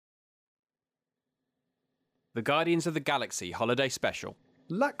The Guardians of the Galaxy Holiday Special.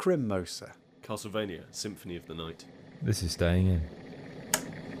 Lacrimosa. Castlevania, Symphony of the Night. This is staying in.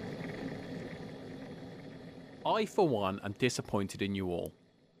 I, for one, am disappointed in you all.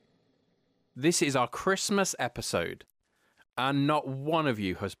 This is our Christmas episode, and not one of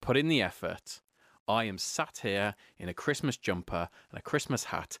you has put in the effort. I am sat here in a Christmas jumper and a Christmas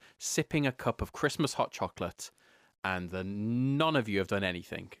hat, sipping a cup of Christmas hot chocolate, and none of you have done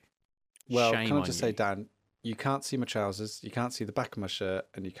anything. Well, Shame can I on just you. say, Dan, you can't see my trousers, you can't see the back of my shirt,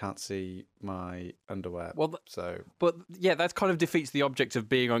 and you can't see my underwear. Well, so but yeah, that kind of defeats the object of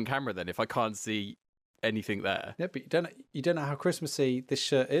being on camera then, if I can't see anything there. yeah, but you don't know how Christmassy this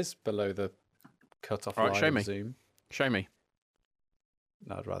shirt is below the cut-off All right, line show of me. Zoom. Show me.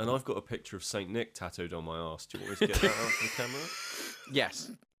 No, I'd rather. And I've got a picture of Saint Nick tattooed on my arse. Do you want me to get that out for the camera?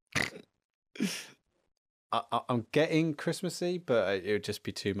 Yes. I'm getting Christmassy, but it would just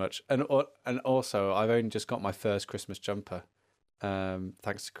be too much. And also, I've only just got my first Christmas jumper,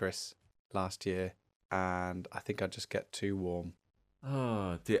 thanks to Chris last year, and I think I'd just get too warm.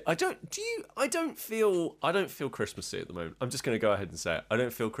 Oh dear. I don't feel Christmassy at the moment. I'm just going to go ahead and say it. I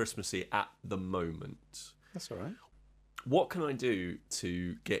don't feel Christmassy at the moment. That's all right. What can I do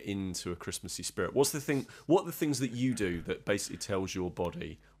to get into a Christmassy spirit? What are the things that you do that basically tells your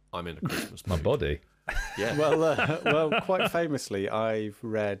body I'm in a Christmas mood? My body. Yeah. Well, quite famously, I've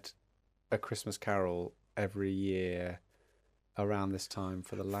read A Christmas Carol every year around this time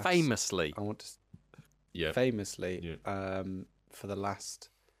for the last. Famously. I want to. Yeah. Famously, Yeah. for the last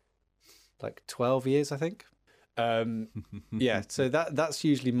 12 years, I think. Yeah, so that's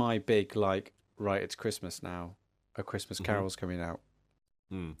usually my big right. It's Christmas now. A Christmas Carol's coming out.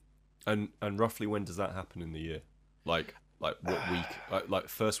 Mm. And roughly when does that happen in the year? Like what week? Like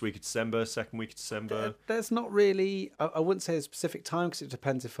first week of December, second week of December? There's not really. I wouldn't say a specific time because it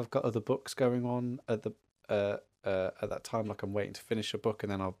depends if I've got other books going on at that time. Like I'm waiting to finish a book and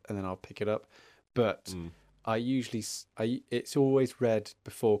then I'll pick it up. But it's always read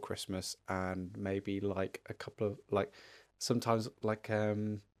before Christmas and maybe like a couple of sometimes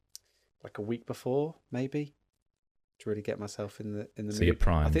a week before maybe to really get myself in the mood. So you're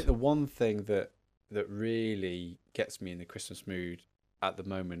primed. I think the one thing that really gets me in the Christmas mood at the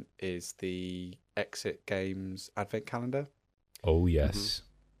moment is the Exit Games Advent Calendar. Oh yes.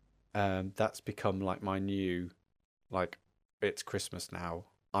 That's become like my new, it's Christmas now.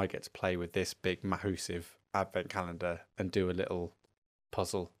 I get to play with this big massive Advent Calendar and do a little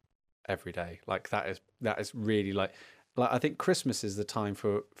puzzle every day. Like that is really like I think Christmas is the time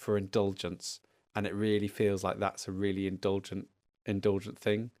for indulgence, and it really feels like that's a really indulgent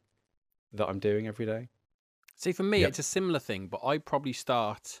thing that I'm doing every day. See, for me, It's a similar thing, but I probably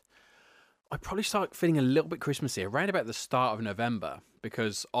start feeling a little bit Christmassy around about the start of November,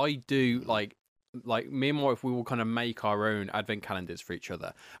 because I do like me and my wife, we will kind of make our own advent calendars for each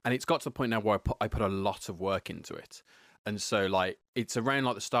other, and it's got to the point now where I put a lot of work into it, and so it's around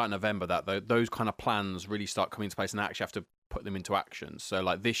the start of November that those kind of plans really start coming into place, and I actually have to put them into action.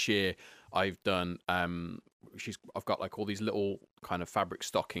 So this year I've done I've got all these little kind of fabric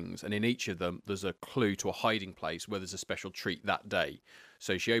stockings, and in each of them there's a clue to a hiding place where there's a special treat that day.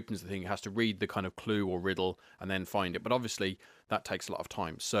 So she opens the thing, has to read the kind of clue or riddle and then find it, but obviously that takes a lot of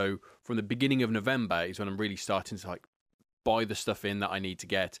time. So from the beginning of November is when I'm really starting to buy the stuff in that I need to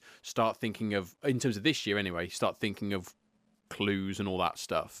get, start thinking of, in terms of this year anyway, start thinking of clues and all that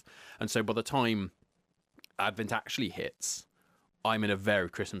stuff. And so by the time Advent actually hits, I'm in a very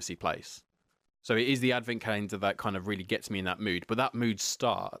Christmassy place. So it is the Advent calendar that kind of really gets me in that mood, but that mood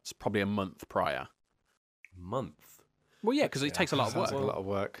starts probably a month prior. Month? Well, yeah, because it takes a lot of work. Sounds like a lot of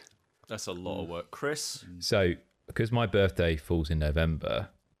work. That's a lot of work. Chris? So because my birthday falls in November,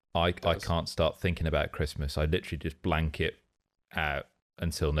 I can't start thinking about Christmas. I literally just blank it out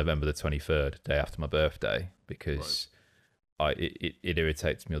until November the 23rd, day after my birthday, because it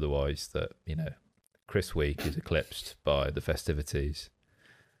irritates me otherwise that, Chris week is eclipsed by the festivities.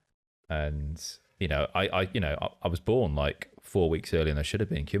 And, I was born 4 weeks earlier than I should have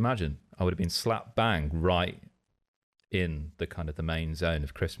been. Can you imagine? I would have been slap bang right in the kind of the main zone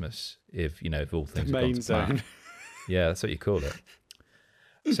of Christmas if all things had gone to plan. Yeah, that's what you call it.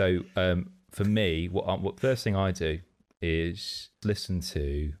 So for me, what first thing I do is listen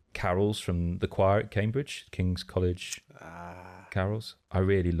to carols from the choir at Cambridge, King's College carols. I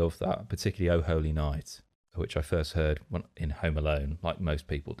really love that, particularly O Holy Night, which I first heard in Home Alone, like most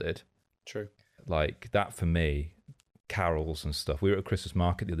people did. True. That for me, carols and stuff. We were at a Christmas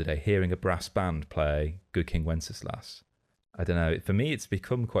market the other day, hearing a brass band play Good King Wenceslas. I don't know. For me, it's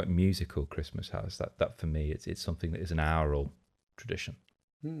become quite musical. Christmas has that. For me, it's something that is an aural tradition.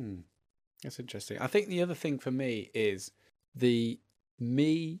 That's interesting. I think the other thing for me is the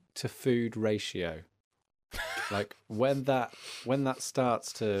me to food ratio. Like when that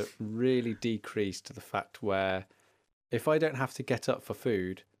starts to really decrease to the fact where if I don't have to get up for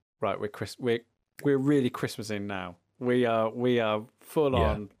food, right, we're really Christmasing now. We are full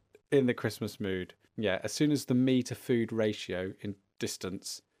on in the Christmas mood. Yeah, as soon as the me to food ratio in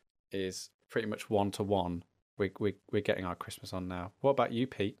distance is pretty much 1-to-1, we're getting our Christmas on now. What about you,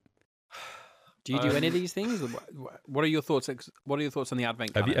 Pete? Do you do any of these things? What are your thoughts? What are your thoughts on the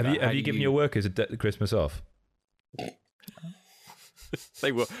Advent calendar? Have you given your workers Christmas off?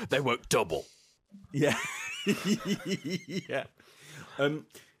 They work double. Yeah. Yeah.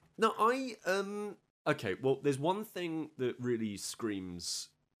 No, okay, well, there's one thing that really screams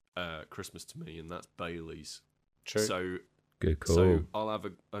Christmas to me, and that's Baileys. True. So good call. So I'll have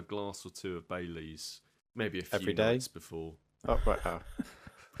a glass or two of Baileys, maybe a few every day nights before. Oh, right.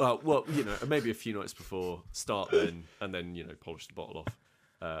 Well, maybe a few nights before. Start then, and then polish the bottle off.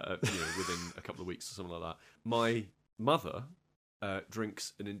 Within a couple of weeks or something like that. My mother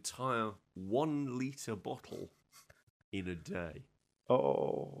drinks an entire 1 litre bottle in a day.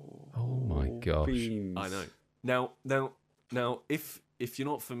 Oh my gosh! Beans. I know. Now, if you're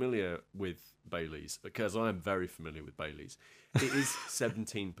not familiar with Baileys, because I am very familiar with Baileys, it is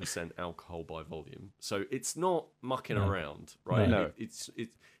 17% alcohol by volume, so it's not mucking around, right? No. It's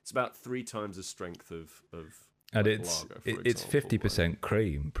about 3 times the strength of and like it's lager, it's 50%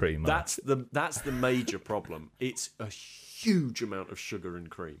 cream, pretty much. That's the major problem. It's a huge amount of sugar and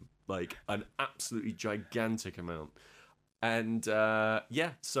cream, like an absolutely gigantic amount. And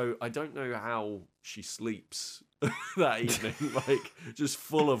so I don't know how she sleeps that evening, like just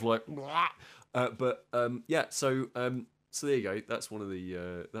full of like, So there you go. That's one of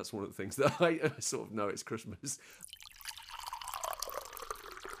the things that I sort of know it's Christmas.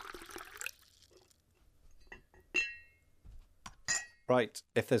 Right.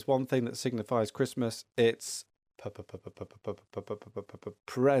 If there's one thing that signifies Christmas, it's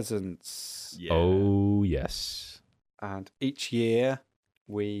presents. Yeah. Oh yes. And each year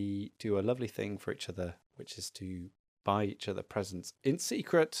we do a lovely thing for each other, which is to buy each other presents in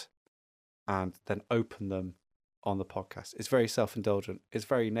secret and then open them on the podcast. It's very self-indulgent. It's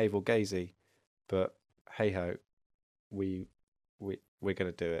very navel-gazy, but hey ho, we're going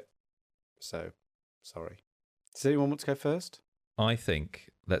to do it. So, sorry. Does anyone want to go first? I think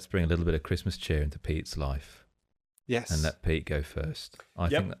let's bring a little bit of Christmas cheer into Pete's life. Yes. And let Pete go first. I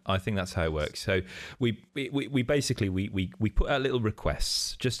think that's how it works. So we basically put out little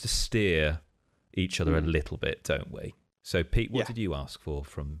requests just to steer each other a little bit, don't we? So Pete, what did you ask for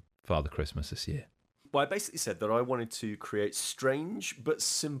from Father Christmas this year? Well, I basically said that I wanted to create strange but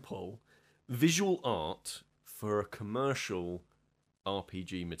simple visual art for a commercial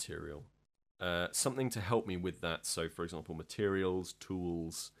RPG material. Something to help me with that. So, for example, materials,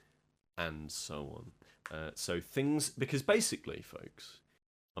 tools, and so on. So things, because basically, folks,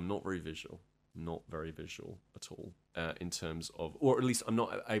 I'm not very visual at all in terms of, or at least I'm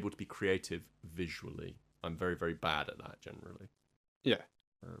not able to be creative visually. I'm very, very bad at that generally. Yeah.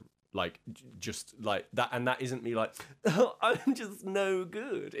 Just like that. And that isn't me like, oh, I'm just no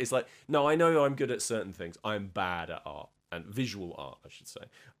good. It's like, no, I know I'm good at certain things. I'm bad at art and visual art, I should say.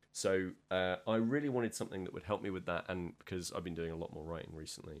 So I really wanted something that would help me with that, and because I've been doing a lot more writing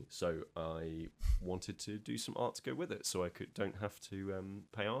recently, so I wanted to do some art to go with it, so I don't have to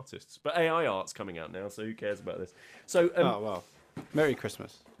pay artists. But AI art's coming out now, so who cares about this? So oh well, Merry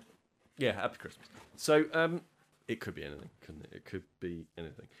Christmas. Yeah, Happy Christmas. So it could be anything, couldn't it? It could be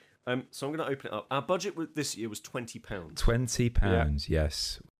anything. So I'm going to open it up. Our budget this year was £20. £20,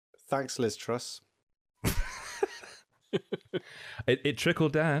 yes. Thanks, Liz Truss. It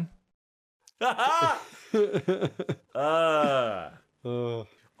trickled down. All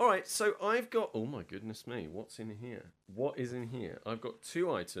right, so I've got... Oh, my goodness me. What's in here? What is in here? I've got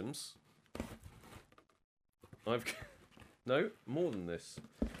 2 items. No, more than this.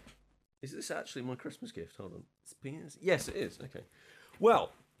 Is this actually my Christmas gift? Hold on. Yes, it is. Okay.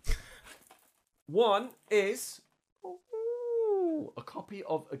 Well, one is a copy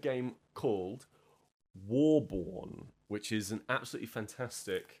of a game called Warborn, which is an absolutely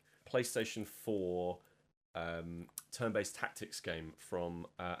fantastic PlayStation 4 turn-based tactics game from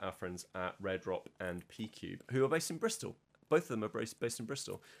our friends at Red Drop and P-Cube, who are based in Bristol. Both of them are based in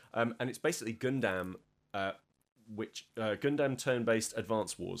Bristol. And it's basically Gundam, Gundam turn-based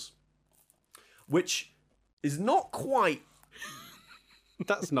Advance Wars, which is not quite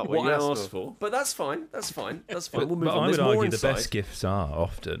That's not what what I you asked for. But that's fine. That's fine. That's fine. We'll move But on. I There's would more argue the inside. best gifts are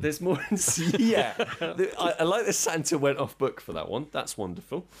often. There's more. Yeah. I like that Santa went off book for that one. That's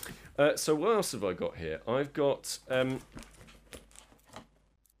wonderful. So what else have I got here? I've got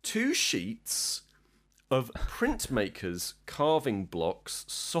 2 sheets of printmakers carving blocks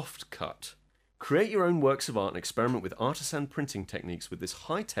soft cut. Create your own works of art and experiment with artisan printing techniques with this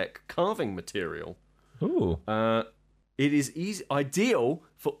high-tech carving material. Ooh. It is ideal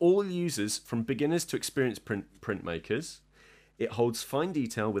for all users, from beginners to experienced printmakers. It holds fine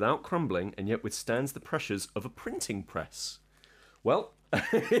detail without crumbling and yet withstands the pressures of a printing press. Well,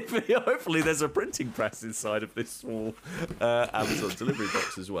 hopefully there's a printing press inside of this small Amazon delivery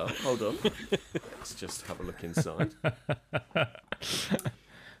box as well. Hold on. Let's just have a look inside.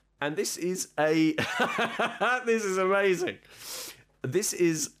 And this is a... this is amazing. This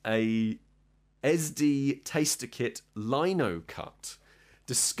is a SD Taster Kit Lino Cut.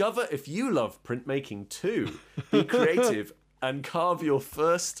 Discover if you love printmaking too. Be creative and carve your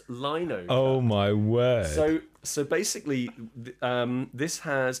first lino cut. Oh my word. So basically, this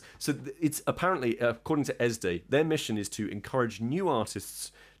has... So it's apparently, according to SD, their mission is to encourage new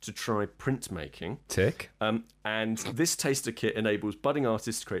artists to try printmaking. Tick. And this taster kit enables budding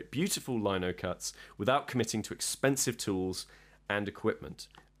artists to create beautiful lino cuts without committing to expensive tools and equipment.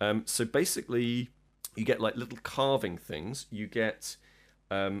 So basically, you get like little carving things. You get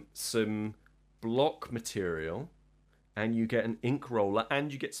some block material, and you get an ink roller,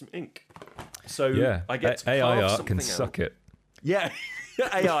 and you get some ink. So Yeah. I get to AI carve art something can out. suck it. Yeah,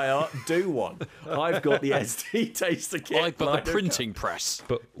 AI art, do one. I've got the SD taster kit. I've got lino the printing press.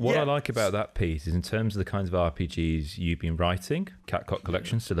 But what Yeah. I like about that piece is in terms of the kinds of RPGs you've been writing, Catcock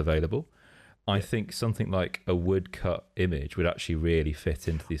Collection still available. I think something like a woodcut image would actually really fit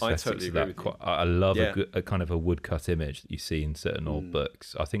into the I aesthetics totally of agree that. with you. I love Yeah. a kind of a woodcut image that you see in certain old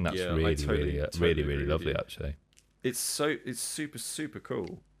books. I think that's Yeah, I really, totally really agree with lovely, you. actually. It's super, super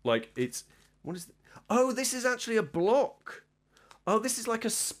cool. Like, what is... Oh, this is actually a block. Oh, this is like a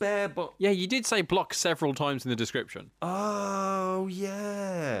spare box. Yeah, you did say block several times in the description. Oh,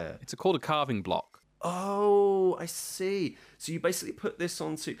 yeah. It's called a carving block. Oh, I see. So you basically put this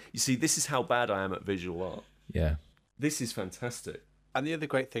onto... You see, this is how bad I am at visual art. Yeah. This is fantastic. And the other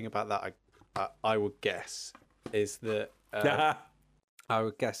great thing about that, I would guess, is that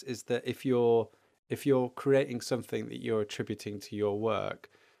if you're creating something that you're attributing to your work,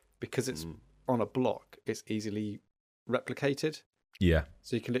 because it's on a block, it's easily replicated. Yeah.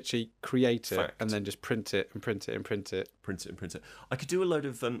 So you can literally create it Fact. and then just print it and print it and print it. Print it. I could do a load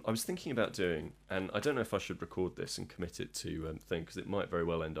of... I was thinking about doing, and I don't know if I should record this and commit it to thing, because it might very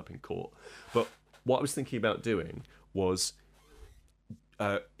well end up in court. But what I was thinking about doing was,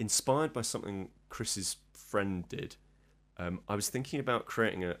 inspired by something Chris's friend did, I was thinking about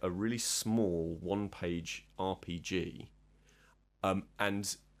creating a really small one-page RPG,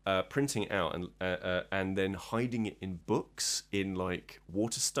 and printing it out and then hiding it in books in like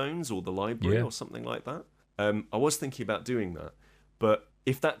Waterstones or the library or something like that. I was thinking about doing that, but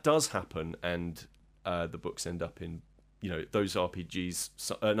if that does happen and the books end up in, those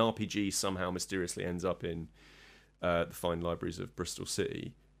RPGs, an RPG somehow mysteriously ends up in the fine libraries of Bristol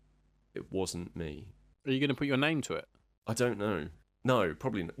City, it wasn't me. Are you going to put your name to it? I don't know. No,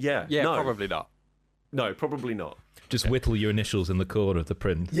 probably not. Yeah, no. Probably not. No, probably not. Just whittle your initials in the corner of the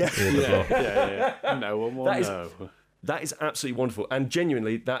print. Yeah. Or the block. Yeah. No one will know. That is absolutely wonderful, and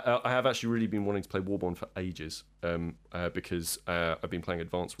genuinely, that I have actually really been wanting to play Warborn for ages, because I've been playing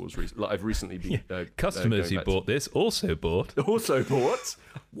Advance Wars. I've recently been Customers who bought this also bought. also bought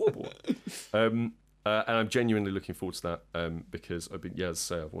Warborn, and I'm genuinely looking forward to that, because I've been,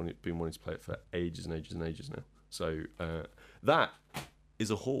 as I say, I've been wanting to play it for ages and ages and ages now. So that is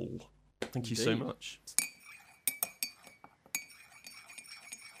a haul. Thank you so much.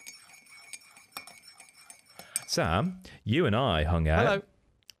 Sam, you and I hung out.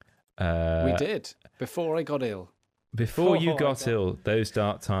 Hello. We did before I got ill. Before you Oh, got okay. ill, those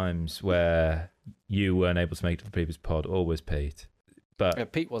dark times where you weren't able to make it to the previous pod, always Pete.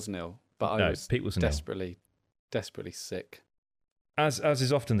 But Pete wasn't ill, but I was Pete wasn't ill. desperately sick. As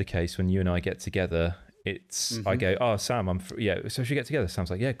is often the case when you and I get together, it's I go, oh Sam, I'm so should we get together? Sam's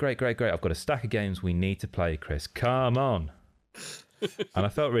like, yeah, great. I've got a stack of games we need to play, Chris. Come on. And I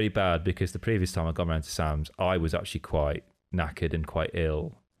felt really bad because the previous time I got around to Sam's, I was actually quite knackered and quite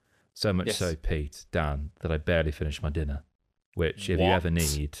ill. So much so, Pete, Dan, that I barely finished my dinner. Which, if you ever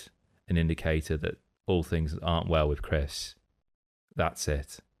need an indicator that all things aren't well with Chris, that's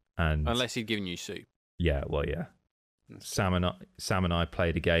it. And Unless he'd given you soup. yeah. Sam and I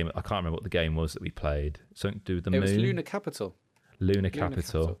played a game. I can't remember what the game was that we played. Something to do with the moon. It was Lunar Capital. Lunar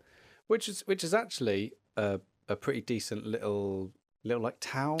Capital. which is actually a pretty decent little like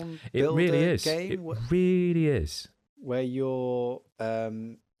town It builder really is. game. It really is. Where you're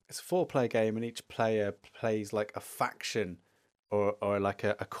it's a 4-player game, and each player plays like a faction or like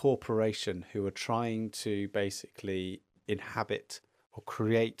a corporation who are trying to basically inhabit or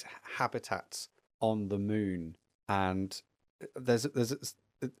create habitats on the moon. And there's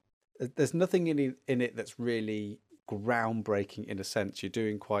nothing in it that's really groundbreaking in a sense. You're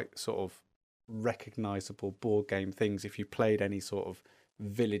doing quite sort of recognizable board game things. If you played any sort of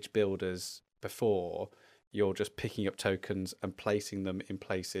village builders before, you're just picking up tokens and placing them in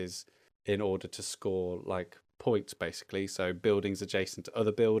places in order to score like points, basically. So buildings adjacent to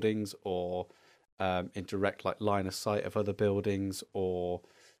other buildings, or in direct like line of sight of other buildings, or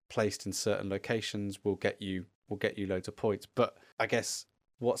placed in certain locations will get you loads of points. But I guess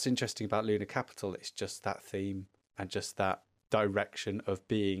what's interesting about Lunar Capital is just that theme and just that direction of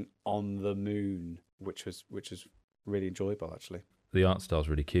being on the moon, which was really enjoyable, actually. The art style's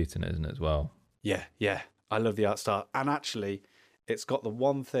really cute in it, isn't it, as well? Yeah. I love the art style. And actually, it's got the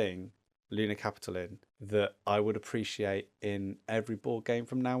one thing, Lunar Capital, in that I would appreciate in every board game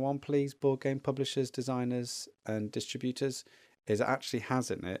from now on, please, board game publishers, designers, and distributors, is it actually has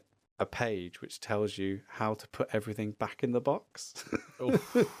in it a page which tells you how to put everything back in the box.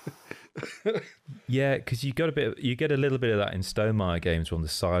 Yeah, because you get a little bit of that in Stonemaier games, where on the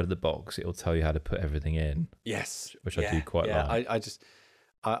side of the box it'll tell you how to put everything in. Yes, which I do quite like.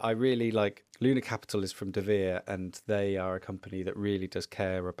 I really like. Lunar Capital is from De Vere, and they are a company that really does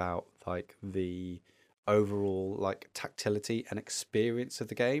care about like the overall like tactility and experience of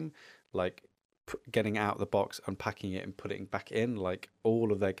the game, like getting out of the box, unpacking it, and putting it back in. Like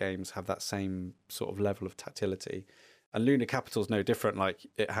all of their games have that same sort of level of tactility. And Lunar Capital is no different. Like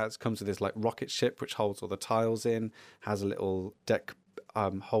it comes with this like rocket ship which holds all the tiles in, has a little deck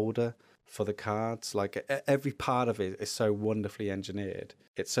holder for the cards. Like every part of it is so wonderfully engineered.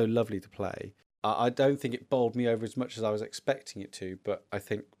 It's so lovely to play. I don't think it bowled me over as much as I was expecting it to, but I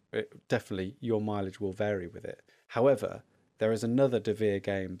think definitely your mileage will vary with it. However, there is another De Vere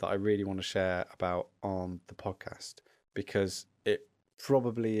game that I really want to share about on the podcast, because it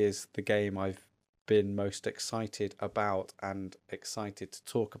probably is the game I've been most excited about and excited to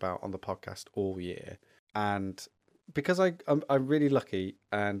talk about on the podcast all year. And because I'm really lucky,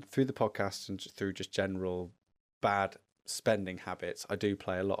 and through the podcast and through just general bad spending habits, I do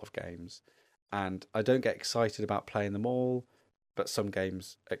play a lot of games, and I don't get excited about playing them all, but some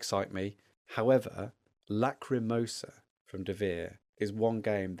games excite me. However, Lacrimosa from De Vere is one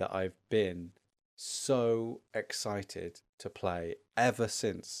game that I've been so excited to play ever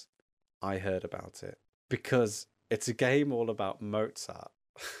since I heard about it, because it's a game all about Mozart.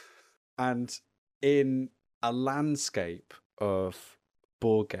 And in a landscape of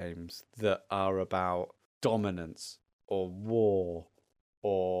board games that are about dominance or war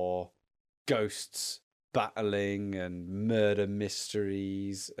or ghosts battling and murder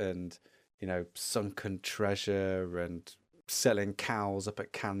mysteries and, you know, sunken treasure and selling cows up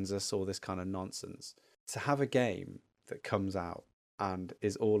at Kansas, all this kind of nonsense, to have a game that comes out and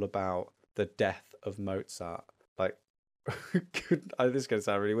is all about the death of Mozart, like, this is going to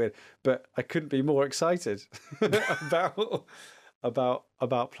sound really weird, but I couldn't be more excited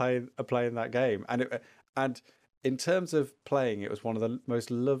about playing that game. And in terms of playing, it was one of the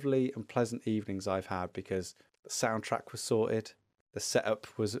most lovely and pleasant evenings I've had, because the soundtrack was sorted, the setup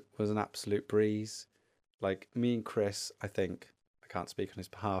was an absolute breeze. Like, me and Chris, I think, I can't speak on his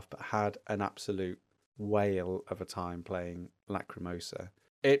behalf, but had an absolute whale of a time playing Lacrimosa.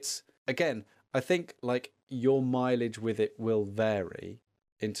 It's, again, I think like your mileage with it will vary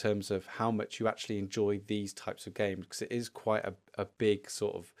in terms of how much you actually enjoy these types of games, because it is quite a big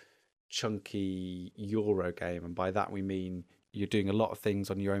sort of chunky Euro game. And by that we mean you're doing a lot of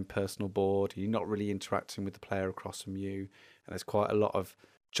things on your own personal board. You're not really interacting with the player across from you. And there's quite a lot of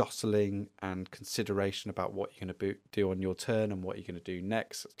jostling and consideration about what you're going to do on your turn and what you're going to do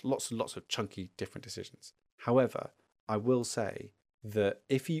next. Lots and lots of chunky different decisions. However, I will say that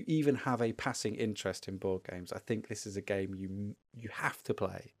if you even have a passing interest in board games, I think this is a game you have to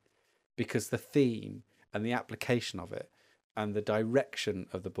play, because the theme and the application of it and the direction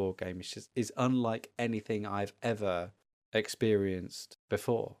of the board game is unlike anything I've ever experienced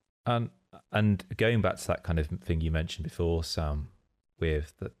before. And going back to that kind of thing you mentioned before, Sam,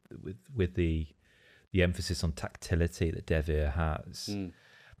 with the emphasis on tactility that De Vere has.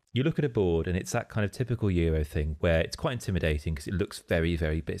 You look at a board and it's that kind of typical Euro thing where it's quite intimidating because it looks very,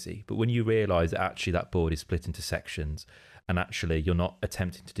 very busy. But when you realise that actually that board is split into sections, and actually you're not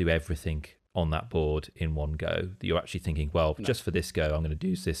attempting to do everything on that board in one go. That you're actually thinking, well, just for this go, I'm going to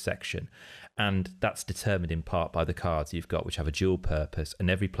do this section. And that's determined in part by the cards you've got, which have a dual purpose. And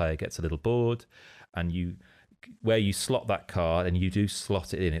every player gets a little board, and where you slot that card and you do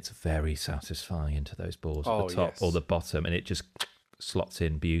slot it in, it's very satisfying into those balls at the top or the bottom, and it just slots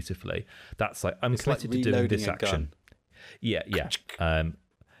in beautifully. That's like, I'm committed to doing this action. Yeah.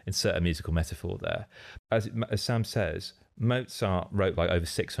 Insert a musical metaphor there. As Sam says, Mozart wrote like over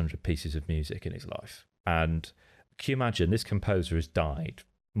 600 pieces of music in his life. And can you imagine, this composer has died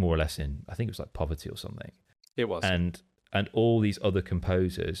more or less in, I think it was like poverty or something. It was. And all these other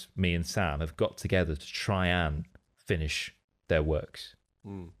composers, me and Sam, have got together to try and finish their works.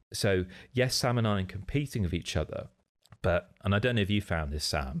 So yes, Sam and I are competing with each other, and I don't know if you found this,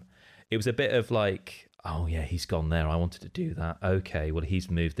 Sam, it was a bit of like, oh yeah, he's gone there, I wanted to do that. Okay, well, he's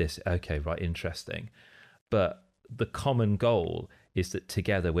moved this. Okay, right, interesting. But the common goal is that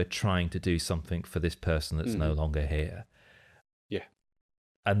together we're trying to do something for this person that's no longer here. Yeah.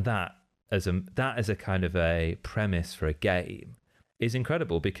 And that as a kind of a premise for a game is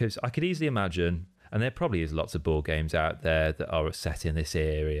incredible, because I could easily imagine, and there probably is lots of board games out there that are set in this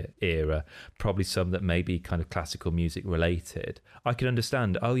era, probably some that may be kind of classical music related. I could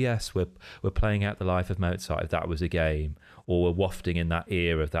understand, oh yes, we're playing out the life of Mozart if that was a game, or we're wafting in that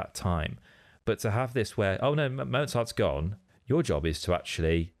era of that time. But to have this where, oh no, Mozart's gone, your job is to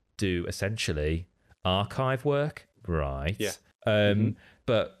actually do essentially archive work, right? Yeah.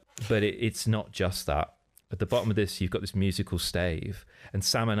 But it's not just that. At the bottom of this, you've got this musical stave, and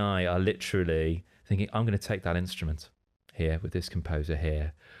Sam and I are literally thinking, I'm going to take that instrument here with this composer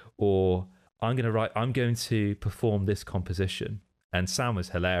here, or I'm going to perform this composition. And Sam was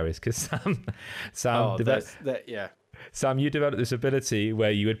hilarious because Sam you developed this ability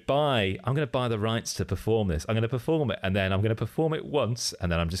where you would I'm going to buy the rights to perform this. I'm going to perform it, and then I'm going to perform it once, and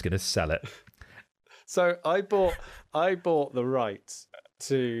then I'm just going to sell it. So I bought the rights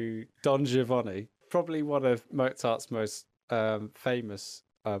to Don Giovanni, probably one of Mozart's most famous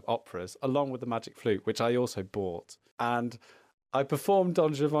operas, along with the Magic Flute, which I also bought. And I performed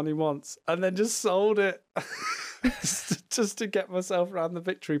Don Giovanni once and then just sold it just to get myself around the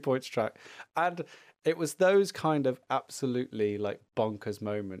victory points track. And it was those kind of absolutely like bonkers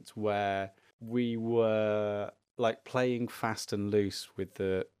moments where we were like playing fast and loose with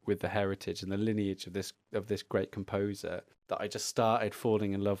the heritage and the lineage of this great composer, that I just started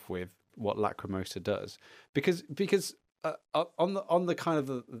falling in love with what Lacrimosa does, because on the kind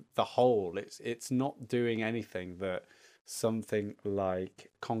of the whole, it's not doing anything that something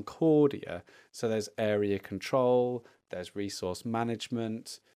like Concordia. So there's area control, there's resource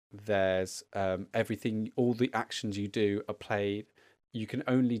management, there's everything. All the actions you do are played. You can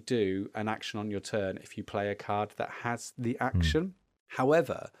only do an action on your turn if you play a card that has the action.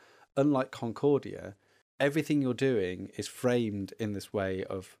 However, unlike Concordia, everything you're doing is framed in this way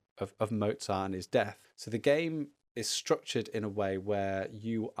of Mozart and his death. So the game is structured in a way where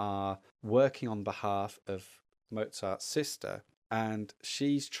you are working on behalf of Mozart's sister, and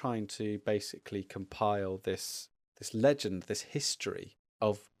she's trying to basically compile this legend, this history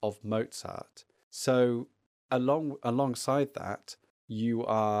of Mozart. So alongside that, you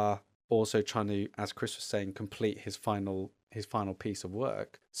are also trying to, as Chris was saying, complete his final piece of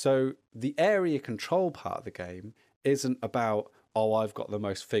work. So the area control part of the game isn't about, oh, I've got the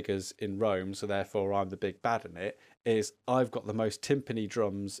most figures in Rome, so therefore I'm the big bad in it. Is I've got the most timpani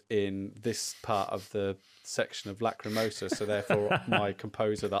drums in this part of the section of Lacrimosa, so therefore my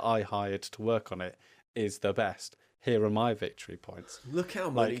composer that I hired to work on it is the best. Here are my victory points. Look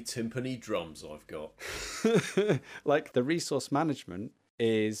how many timpani drums I've got. Like the resource management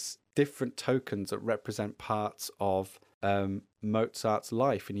is different tokens that represent parts of Mozart's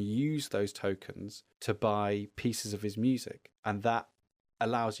life, and you use those tokens to buy pieces of his music, and that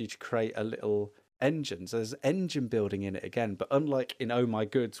allows you to create a little engine. So there's engine building in it again, but unlike in Oh My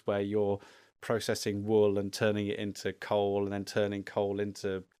Goods, where you're processing wool and turning it into coal and then turning coal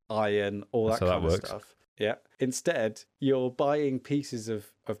into iron, all that kind of stuff. Yeah. Instead, you're buying pieces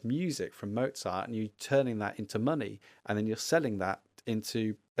of music from Mozart and you're turning that into money, and then you're selling that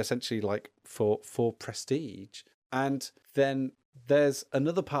into essentially like for prestige. And then there's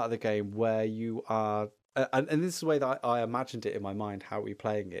another part of the game where you are, and this is the way that I imagined it in my mind, how we were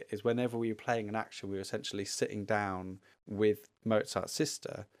playing it, is whenever we were playing an action, we were essentially sitting down with Mozart's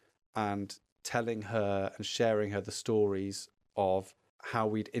sister and telling her and sharing her the stories of how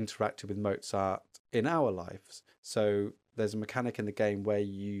we'd interacted with Mozart in our lives. So there's a mechanic in the game where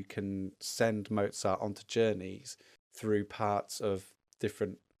you can send Mozart onto journeys through parts of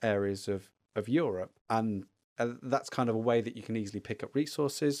different areas of Europe, and that's kind of a way that you can easily pick up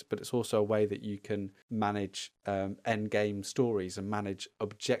resources, but it's also a way that you can manage end game stories and manage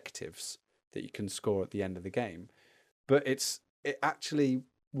objectives that you can score at the end of the game. But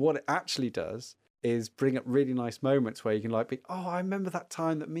what it actually does is bring up really nice moments where you can like be, oh, I remember that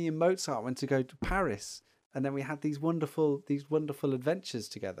time that me and Mozart went to go to Paris, and then we had these wonderful adventures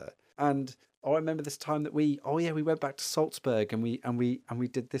together. And I remember this time that we went back to Salzburg and we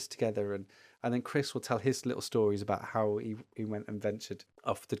did this together. And then Chris will tell his little stories about how he went and ventured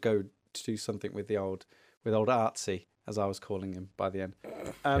off to go to do something with old Artsy, as I was calling him by the end.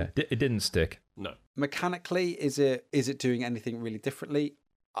 It didn't stick. No. Mechanically, is it doing anything really differently?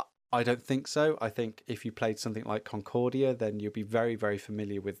 I don't think so. I think if you played something like Concordia, then you'll be very, very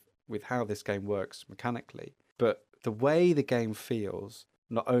familiar with how this game works mechanically. But the way the game feels,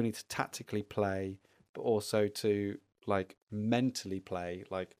 not only to tactically play, but also to like mentally play,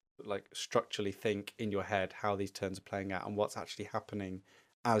 like structurally think in your head how these turns are playing out and what's actually happening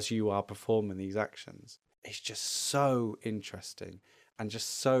as you are performing these actions. It's just so interesting and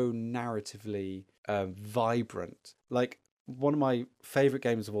just so narratively vibrant. Like one of my favorite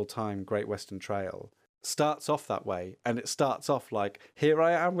games of all time, Great Western Trail, starts off that way, and it starts off like, here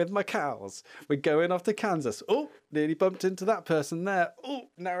I am with my cows, we're going off to Kansas, oh, nearly bumped into that person there, oh,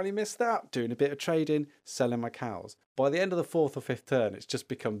 narrowly missed that, doing a bit of trading, selling my cows. By the end of the fourth or fifth turn, it's just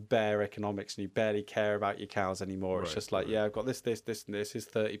become bare economics and you barely care about your cows anymore. It's just like, yeah, I've got this and this is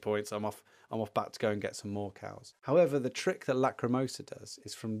 30 points, I'm off back to go and get some more cows. However, the trick that Lacrimosa does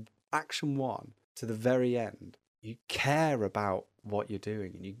is from action 1 to the very end, you care about what you're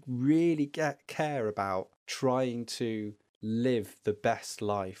doing and you really care about trying to live the best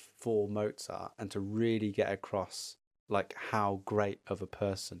life for Mozart and to really get across like how great of a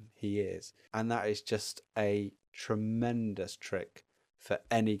person he is. And that is just a tremendous trick for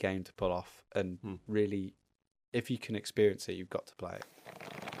any game to pull off, and really, if you can experience it, you've got to play it.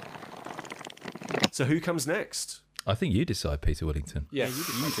 So who comes next? I think you decide, Peter Whittington. Yeah,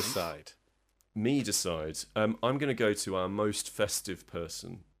 you decide. Me decide. I'm going to go to our most festive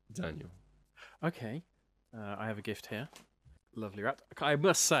person, Daniel. Okay. I have a gift here. Lovely wrapped. I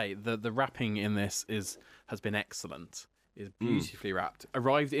must say that the wrapping in this has been excellent. It's beautifully wrapped.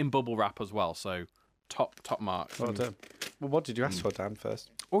 Arrived in bubble wrap as well, so top marks. Well done. Well, what did you ask for, Dan, first?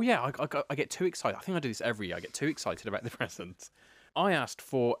 Oh yeah, I get too excited. I think I do this every year. I get too excited about the presents. I asked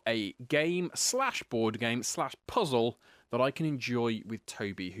for a game/board game/puzzle that I can enjoy with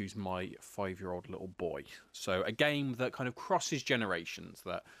Toby, who's my 5-year-old little boy. So a game that kind of crosses generations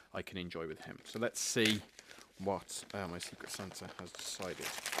that I can enjoy with him. So let's see what my Secret Santa has decided.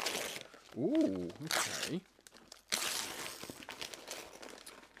 Ooh, okay.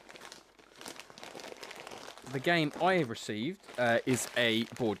 The game I have received is a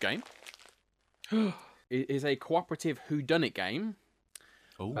board game. It is a cooperative whodunit game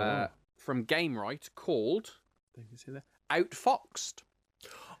from Game Right called Outfoxed.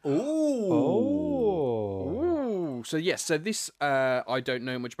 Oh. So yes, so this I don't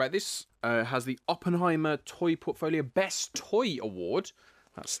know much about. This has the Oppenheimer Toy Portfolio Best Toy Award.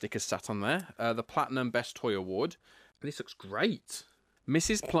 That sticker sat on there. The Platinum Best Toy Award. This looks great.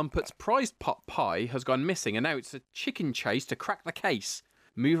 Mrs. Plumpett's prized pot pie has gone missing, and now it's a chicken chase to crack the case.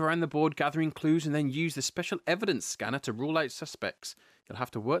 Move around the board gathering clues and then use the special evidence scanner to rule out suspects. You'll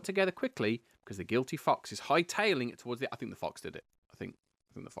have to work together quickly because the guilty fox is hightailing it towards the... I think the fox did it. I think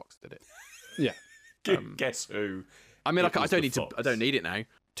the fox did it. Yeah. Guess who? I mean, I don't need it now.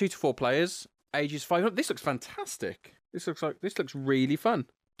 2 to 4 players, ages 5. This looks fantastic. This looks really fun.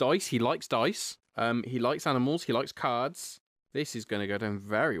 Dice. He likes dice. He likes animals. He likes cards. This is going to go down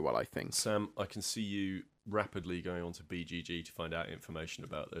very well, I think. Sam, I can see you rapidly going on to BGG to find out information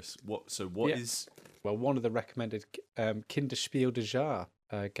about this. What is... Well, one of the recommended Kinderspiel des Jahres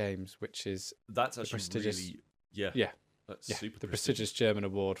games, which is... That's actually prestigious, really... Yeah. Yeah. That's yeah, super the prestigious German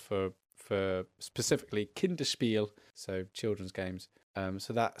award for specifically Kinderspiel, so children's games.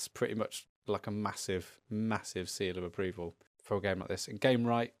 So that's pretty much like a massive seal of approval for a game like this. And Game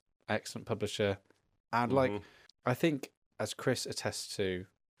Right, excellent publisher. And I think, as Chris attests to,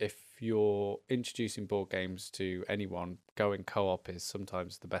 if you're introducing board games to anyone, going co-op is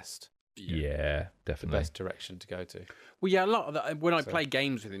sometimes the best. Yeah, definitely. The best direction to go to. Well, yeah, a lot of that, when I play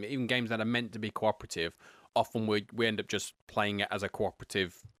games with him, even games that are meant to be cooperative, often we end up just playing it as a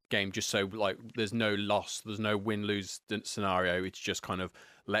cooperative game, just so like there's no loss, there's no win-lose scenario. It's just kind of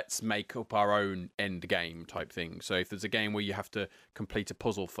let's make up our own end game type thing. So if there's a game where you have to complete a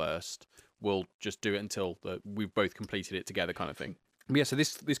puzzle first, we'll just do it until we've both completed it together kind of thing. But yeah, so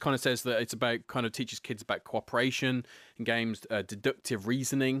this kind of says that it's about kind of teaches kids about cooperation in games, deductive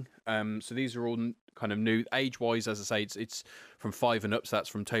reasoning. So these are all kind of new age-wise. As I say, it's from 5 and up, so that's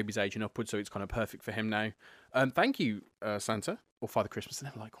from Toby's age and upwards, so it's kind of perfect for him now. Thank you, Santa, or Father Christmas. I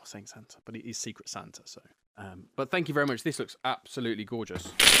never like saying Santa, but it is Secret Santa. So, but thank you very much. This looks absolutely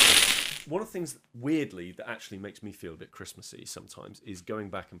gorgeous. One of the things, weirdly, that actually makes me feel a bit Christmassy sometimes is going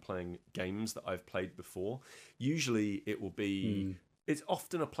back and playing games that I've played before. Usually, it will be. It's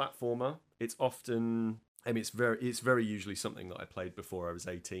often a platformer. It's often. I mean, it's very usually something that I played before I was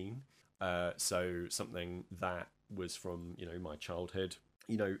 18. So something that was from my childhood.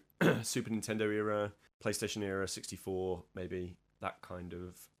 Super Nintendo era, PlayStation era, 64, maybe that kind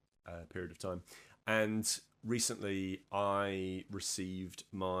of period of time. And recently, I received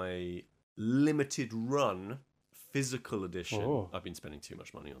my limited run physical edition. Oh. I've been spending too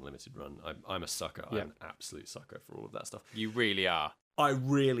much money on limited run. I'm a sucker. Yeah. I'm an absolute sucker for all of that stuff. You really are. I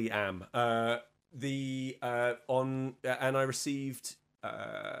really am. And I received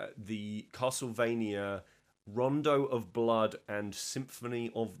the Castlevania Rondo of Blood and Symphony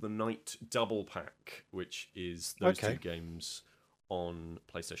of the Night double pack, which is those two games on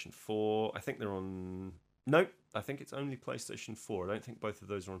PlayStation 4. I think they're on. No, I think it's only PlayStation 4. I don't think both of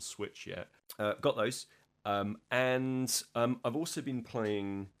those are on Switch yet. Got those. And I've also been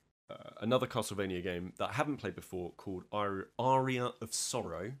playing another Castlevania game that I haven't played before called Aria of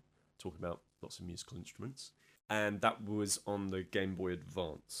Sorrow, talking about lots of musical instruments. And that was on the Game Boy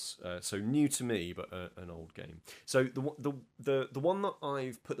Advance. So new to me, but an old game. So the one that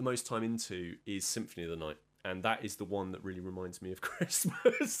I've put the most time into is Symphony of the Night. And that is the one that really reminds me of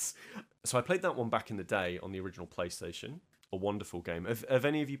Christmas. So I played that one back in the day on the original PlayStation. A wonderful game. Have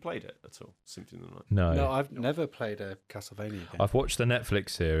any of you played it at all? Symphony of the Night? No, I've never played a Castlevania game. I've watched the Netflix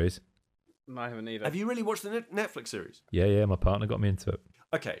series. I haven't either. Have you really watched the Netflix series? Yeah, my partner got me into it.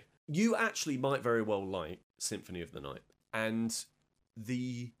 Okay, you actually might very well like Symphony of the Night. And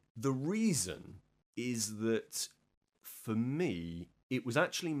the reason is that, for me, it was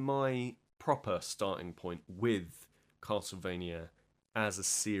actually my proper starting point with Castlevania as a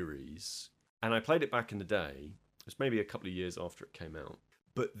series. And I played it back in the day. It was maybe a couple of years after it came out.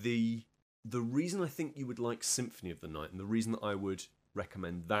 But the reason I think you would like Symphony of the Night, and the reason that I would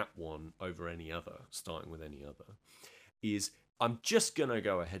recommend that one over any other, starting with any other, is I'm just going to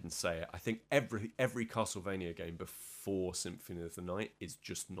go ahead and say it. I think every Castlevania game before Symphony of the Night is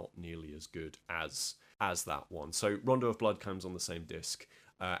just not nearly as good as that one. So Rondo of Blood comes on the same disc.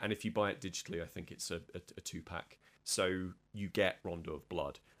 And if you buy it digitally, I think it's a 2-pack. So you get Rondo of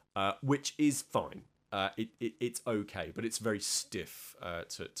Blood, which is fine. It's okay, but it's very stiff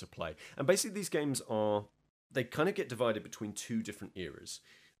to play. And basically these games they kind of get divided between two different eras.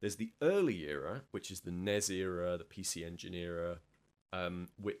 There's the early era, which is the NES era, the PC Engine era,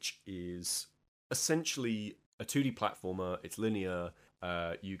 which is essentially a 2D platformer. It's linear.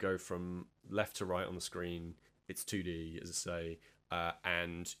 You go from left to right on the screen. It's 2D, as I say,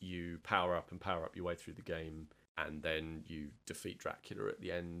 and you power up your way through the game, and then you defeat Dracula at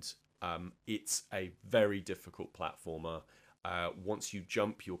the end. It's a very difficult platformer. Once you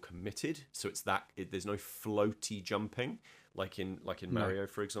jump, you're committed. So there's no floaty jumping like in Mario,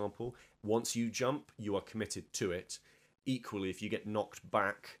 for example. Once you jump, you are committed to it. Equally, if you get knocked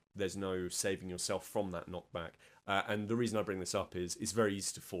back, there's no saving yourself from that knockback. And the reason I bring this up is it's very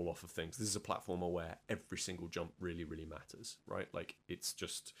easy to fall off of things. This is a platformer where every single jump really, really matters, right? Like, it's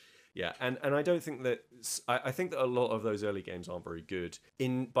just... Yeah, and I don't think that... I think that a lot of those early games aren't very good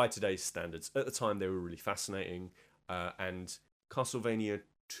by today's standards. At the time, they were really fascinating. And Castlevania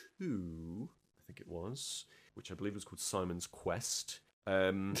 2, I think it was, which I believe was called Simon's Quest.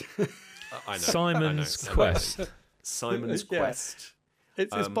 I know. Simon's Quest. Simon's Quest.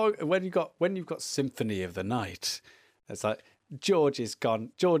 It's when you've got Symphony of the Night, it's like George's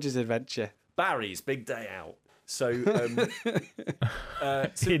adventure. Barry's big day out. So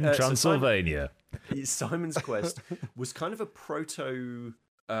in Transylvania. Simon's Quest was kind of a proto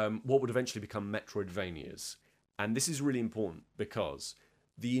what would eventually become Metroidvanias. And this is really important because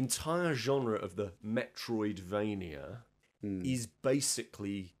the entire genre of the Metroidvania is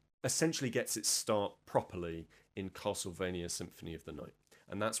essentially gets its start properly in Castlevania Symphony of the Night.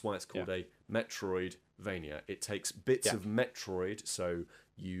 And that's why it's called a Metroidvania. It takes bits of Metroid, so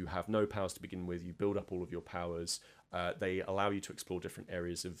you have no powers to begin with, you build up all of your powers, they allow you to explore different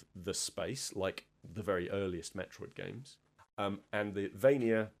areas of the space, like the very earliest Metroid games. And the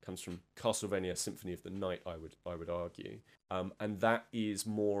Vania comes from Castlevania Symphony of the Night, I would argue. And that is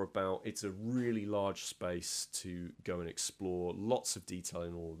more about, it's a really large space to go and explore, lots of detail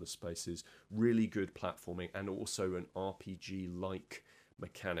in all of the spaces, really good platforming, and also an RPG-like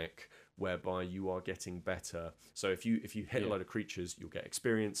mechanic whereby you are getting better. So if you hit a load of creatures, you'll get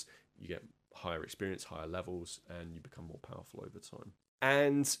experience, you get higher experience, higher levels, and you become more powerful over time.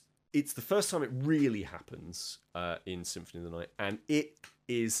 And it's the first time it really happens in Symphony of the Night, and it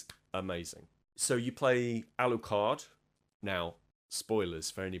is amazing. So you play Alucard. Now, spoilers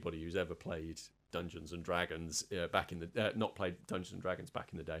for anybody who's ever played Dungeons and Dragons back in the not played Dungeons and Dragons back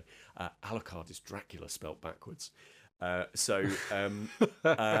in the day. Alucard is Dracula spelt backwards. Hang on.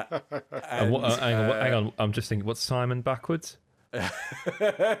 I'm just thinking, what's Simon backwards?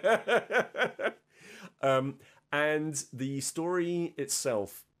 And the story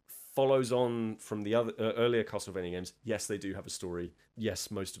itself follows on from the other earlier Castlevania games. Yes, they do have a story.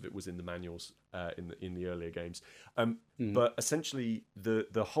 Yes, most of it was in the manuals in the earlier games. But essentially,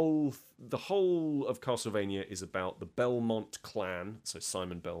 the whole of Castlevania is about the Belmont clan. So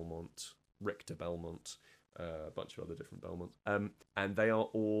Simon Belmont, Richter Belmont, a bunch of other different Belmonts, and they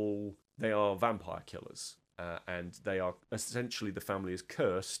are vampire killers. And they are essentially, the family is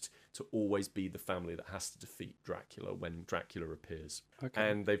cursed to always be the family that has to defeat Dracula when Dracula appears. Okay.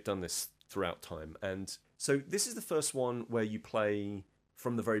 And they've done this throughout time. And so this is the first one where you play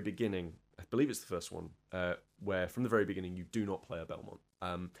from the very beginning. I believe it's the first one where from the very beginning you do not play a Belmont.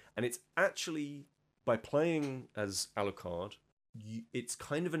 And it's actually, by playing as Alucard, it's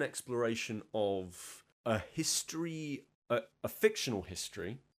kind of an exploration of a history, a fictional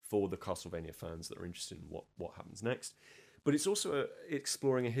history, for the Castlevania fans that are interested in what happens next, but it's also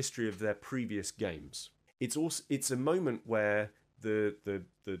exploring a history of their previous games. It's a moment where the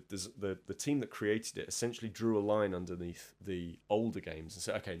team that created it essentially drew a line underneath the older games and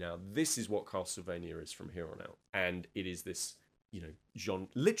said, okay, now this is what Castlevania is from here on out, and it is this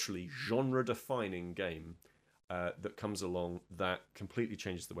literally genre defining game that comes along that completely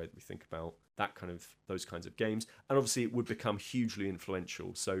changes the way that we think about those kinds of games. And obviously it would become hugely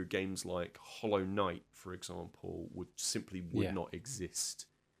influential. So games like Hollow Knight, for example, would not exist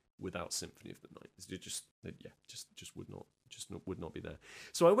without Symphony of the Night. It just would not be there.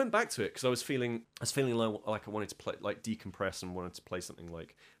 So I went back to it because I was feeling like I wanted to play, like, decompress, and wanted to play something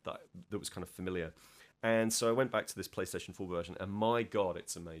like that was kind of familiar. And so I went back to this PlayStation 4 version, and my God,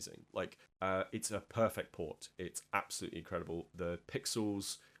 it's amazing. Like, it's a perfect port. It's absolutely incredible. The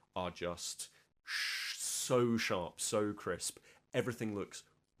pixels are just so sharp, so crisp. Everything looks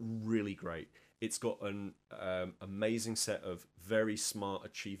really great. It's got an amazing set of very smart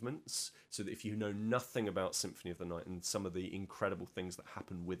achievements, so that if you know nothing about Symphony of the Night and some of the incredible things that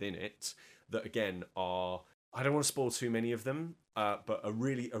happen within it, that again are, I don't want to spoil too many of them, but a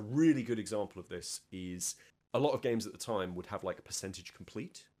really good example of this is a lot of games at the time would have like a percentage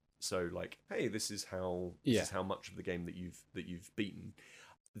complete. So like, hey, this is how much of the game that you've beaten.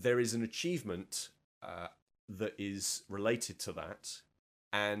 There is an achievement that is related to that,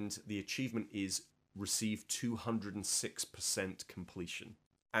 and the achievement is receive 206% completion.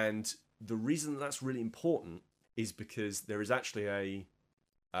 And the reason that's really important is because there is actually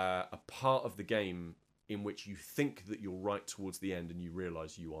a part of the game in which you think that you're right towards the end, and you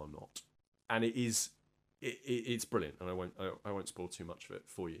realise you are not. And it's brilliant, and I won't spoil too much of it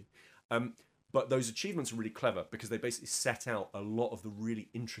for you. But those achievements are really clever because they basically set out a lot of the really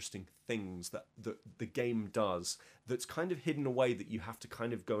interesting things that the game does that's kind of hidden away, that you have to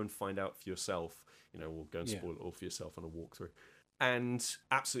kind of go and find out for yourself. We'll go and spoil it all for yourself on a walkthrough. And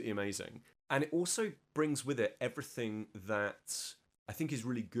absolutely amazing. And it also brings with it everything that I think is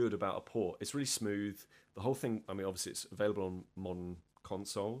really good about a port. It's really smooth. The whole thing, I mean, obviously it's available on modern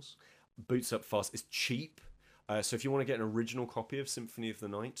consoles. Boots up fast. It's cheap. So if you want to get an original copy of Symphony of the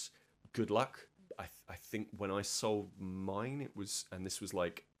Night, good luck. I think when I sold mine, this was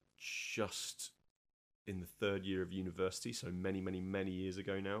like just in the third year of university, so many years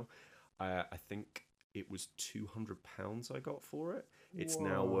ago now. I think it was £200 I got for it. It's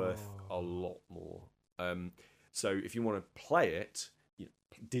now worth a lot more. So if you want to play it,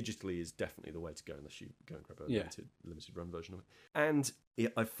 digitally is definitely the way to go, unless you go and grab a limited run version of it. And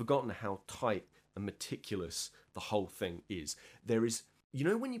I've forgotten how tight and meticulous the whole thing is. There is,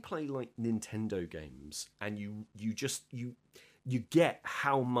 when you play like Nintendo games, and you get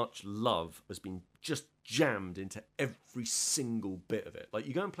how much love has been just jammed into every single bit of it. Like,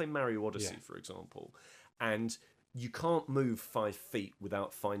 you go and play Mario Odyssey, for example, and you can't move 5 feet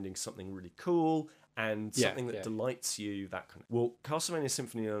without finding something really cool and something that delights you, that kind of. Well, Castlevania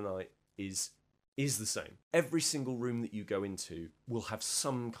Symphony of the Night is the same. Every single room that you go into will have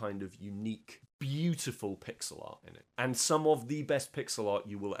some kind of unique, beautiful pixel art in it, and some of the best pixel art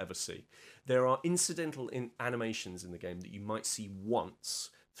you will ever see. There are incidental animations in the game that you might see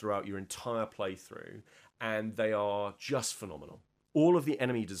once throughout your entire playthrough, and they are just phenomenal. All of the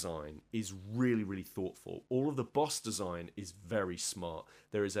enemy design is really, really thoughtful. All of the boss design is very smart.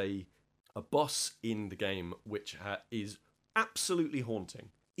 There is a a boss in the game which is absolutely haunting.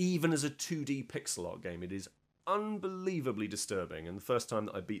 Even as a 2D pixel art game, it is unbelievably disturbing. And the first time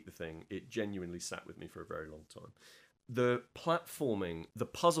that I beat the thing, it genuinely sat with me for a very long time. The platforming, the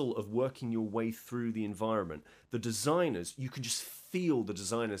puzzle of working your way through the environment, the designers, you can just feel the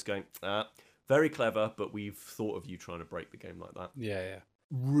designers going, very clever, but we've thought of you trying to break the game like that. Yeah.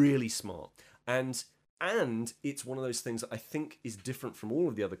 Really smart. And it's one of those things that I think is different from all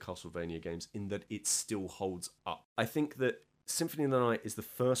of the other Castlevania games in that it still holds up. I think that Symphony of the Night is the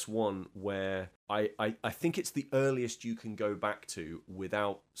first one where I think it's the earliest you can go back to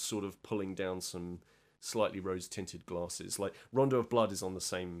without sort of pulling down some slightly rose-tinted glasses. Like Rondo of Blood is on the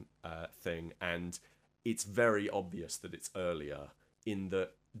same thing, and it's very obvious that it's earlier in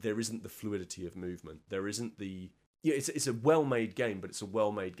that there isn't the fluidity of movement. There isn't the... Yeah, it's a well-made game, but it's a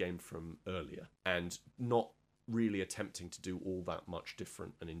well-made game from earlier and not really attempting to do all that much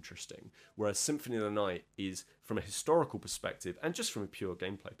different and interesting. Whereas Symphony of the Night is, from a historical perspective and just from a pure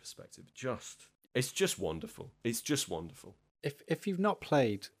gameplay perspective, it's just wonderful. It's just wonderful. If you've not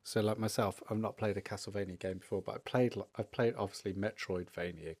played, so like myself, I've not played a Castlevania game before, but I've played obviously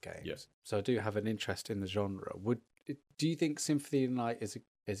Metroidvania games. Yes. So I do have an interest in the genre. Do you think Symphony of the Night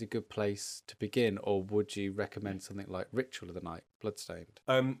is a good place to begin, or would you recommend something like Ritual of the Night, Bloodstained,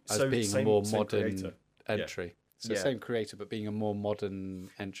 as being a more modern creator. entry? Yeah. So same creator, but being a more modern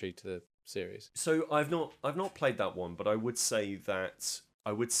entry to the series. So I've not played that one, but I would say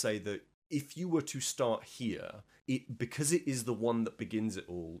that if you were to start here, because it is the one that begins it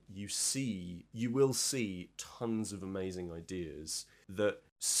all, you will see tons of amazing ideas that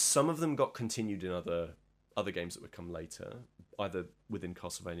some of them got continued in other games that would come later, either within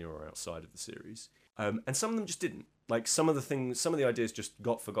Castlevania or outside of the series, and some of them just didn't. Like some of the ideas just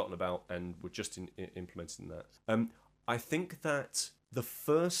got forgotten about and were just implemented in that. I think that the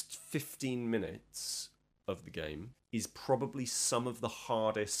first 15 minutes of the game is probably some of the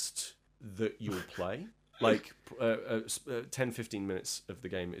hardest that you'll play. Like 10-15 minutes of the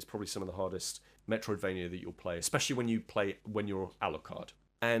game is probably some of the hardest Metroidvania that you'll play, especially when you're Alucard.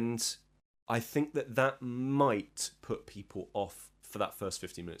 And I think that might put people off for that first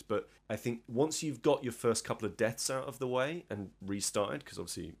 15 minutes. But I think once you've got your first couple of deaths out of the way and restarted, because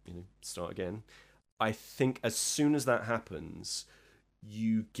obviously, start again, I think as soon as that happens,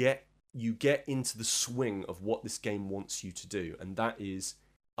 you get into the swing of what this game wants you to do. And that is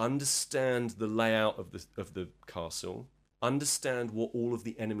understand the layout of the castle, understand what all of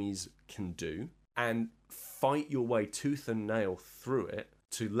the enemies can do, and fight your way tooth and nail through it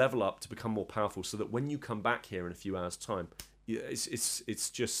to level up, to become more powerful, so that when you come back here in a few hours' time, it's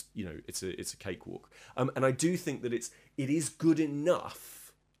just it's a cakewalk. And I do think that it is good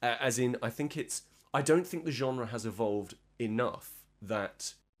enough, as in I don't think the genre has evolved enough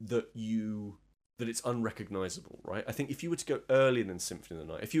that it's unrecognizable, right? I think if you were to go earlier than Symphony of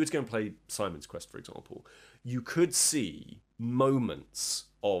the Night, if you were to go and play Simon's Quest, for example, you could see moments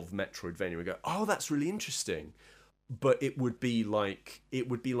of Metroidvania and go, oh, that's really interesting. But it would be like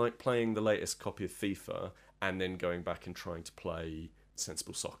playing the latest copy of FIFA and then going back and trying to play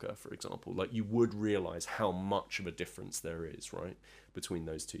Sensible Soccer, for example. Like, you would realize how much of a difference there is, right, between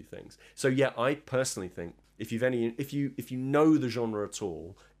those two things. So yeah, I personally think if you know the genre at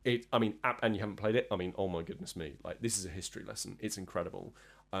all, and you haven't played it, oh my goodness me, like, this is a history lesson. It's incredible.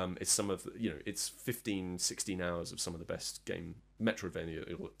 It's some of it's 15-16 hours of some of the best game Metroidvania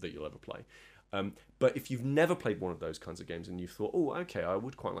that you'll ever play. But if you've never played one of those kinds of games and you thought, oh, okay, I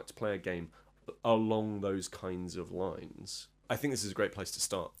would quite like to play a game along those kinds of lines, I think this is a great place to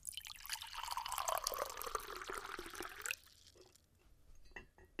start.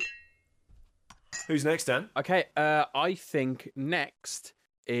 Who's next, Dan? Okay, I think next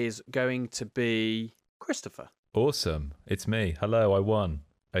is going to be Christopher. Awesome. It's me. Hello, I won.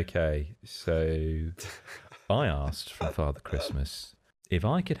 Okay, so I asked from Father Christmas if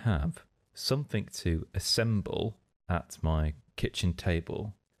I could have something to assemble at my kitchen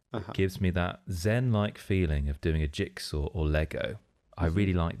table that gives me that zen-like feeling of doing a jigsaw or Lego. I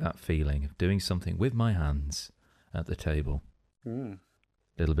really like that feeling of doing something with my hands at the table.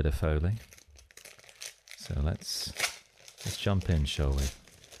 Little bit of Foley. So let's jump in, shall we?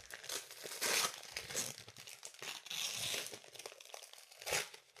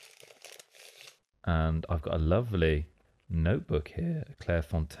 And I've got a lovely notebook here, a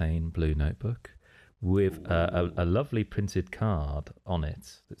Clairefontaine blue notebook, with a lovely printed card on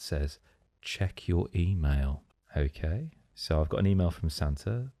it that says, check your email. Okay, so I've got an email from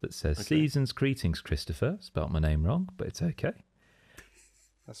Santa that says, Season's greetings, Christopher. Spelt my name wrong, but it's okay.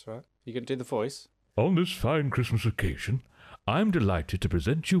 That's right. You can do the voice. On this fine Christmas occasion, I'm delighted to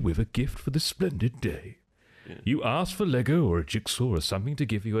present you with a gift for this splendid day. You asked for Lego or a jigsaw or something to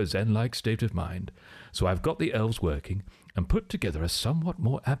give you a zen-like state of mind, so I've got the elves working and put together a somewhat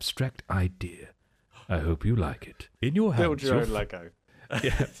more abstract idea. I hope you like it. In your hands, Build your own Lego.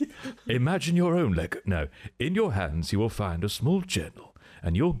 Yeah. Imagine your own Lego. No, in your hands you will find a small journal,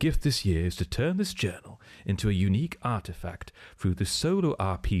 and your gift this year is to turn this journal into a unique artifact through the solo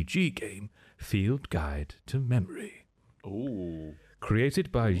RPG game Field Guide to Memory. Ooh.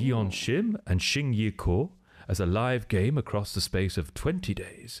 Created by Yeon Shim and Xingyi Ko as a live game across the space of 20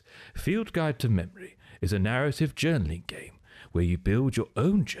 days, Field Guide to Memory is a narrative journaling game where you build your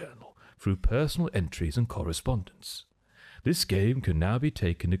own journal through personal entries and correspondence. This game can now be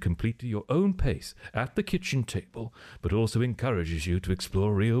taken at completely your own pace at the kitchen table, but also encourages you to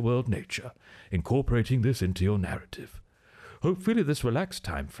explore real-world nature, incorporating this into your narrative. Hopefully this relaxed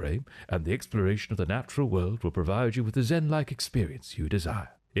time frame and the exploration of the natural world will provide you with the zen-like experience you desire.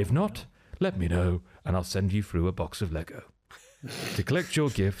 If not, let me know, and I'll send you through a box of Lego. To collect your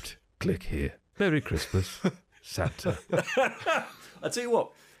gift, click here. Merry Christmas, Santa. I tell you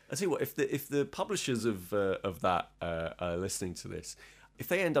what. If the publishers of that are listening to this, if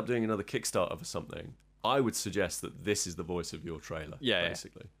they end up doing another Kickstarter for something, I would suggest that this is the voice of your trailer. Yeah,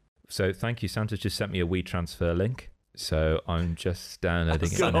 basically. So thank you. Santa's just sent me a WeTransfer link. So I'm just downloading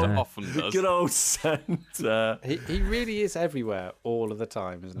it Santa now. often does. Good old Santa. He really is everywhere all of the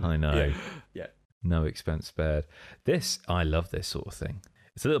time, isn't he? I know. Yeah. No expense spared. I love this sort of thing.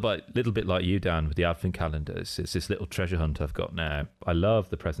 It's a little bit like you, Dan, with the advent calendars. It's this little treasure hunt I've got now. I love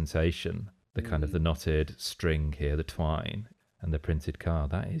the presentation, the kind of the knotted string here, the twine, and the printed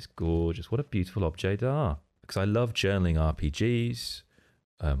card. That is gorgeous. What a beautiful object art. Because I love journaling RPGs.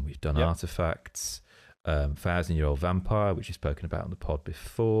 We've done artifacts. 1,000-Year-Old Vampire, which you've spoken about on the pod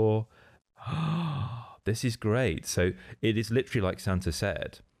before. This is great. So it is literally like Santa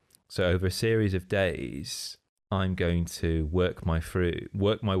said. So over a series of days, I'm going to work my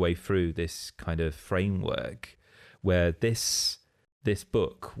way through this kind of framework where this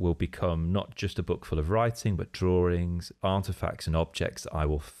book will become not just a book full of writing, but drawings, artifacts, and objects that I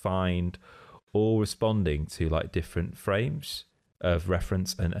will find, all responding to like different frames of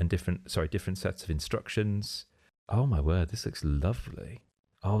reference and different sets of instructions. Oh my word, this looks lovely.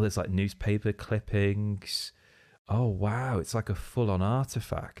 Oh, there's like newspaper clippings. Oh wow, it's like a full-on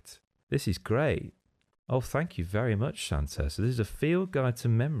artifact. This is great. Oh, thank you very much, Santa. So this is a field guide to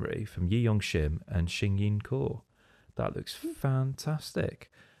memory from Yeong Shim and Xingyin Ko. That looks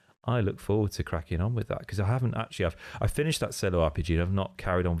fantastic. I look forward to cracking on with that because I finished that solo RPG and I've not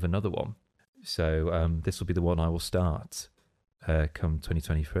carried on with another one. So this will be the one I will start come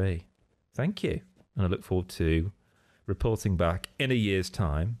 2023. Thank you. And I look forward to reporting back in a year's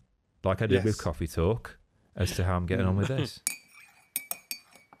time, like I did with Coffee Talk, as to how I'm getting on with this.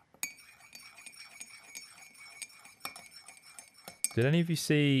 Did any of you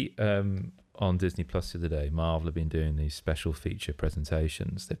see on Disney Plus the other day, Marvel have been doing these special feature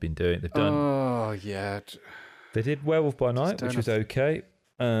presentations? They've done. Oh yeah. They did Werewolf by Night, which was okay.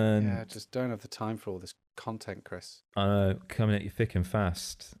 Yeah, just don't have the time for all this content, Chris. I know, coming at you thick and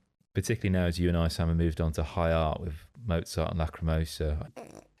fast. Particularly now as you and I, Sam, have moved on to high art with Mozart and Lacrimosa.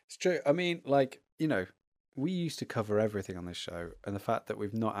 It's true. I mean, we used to cover everything on this show, and the fact that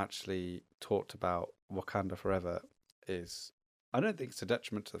we've not actually talked about Wakanda Forever is, I don't think it's a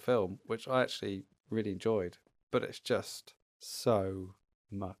detriment to the film, which I actually really enjoyed, but it's just so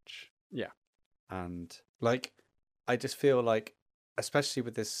much. Yeah. And I just feel like, especially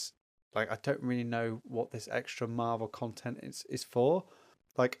with this, I don't really know what this extra Marvel content is for.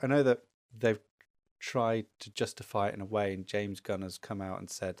 I know that they've tried to justify it in a way, and James Gunn has come out and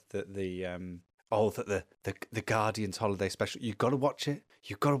said that the Guardians holiday special, you've got to watch it.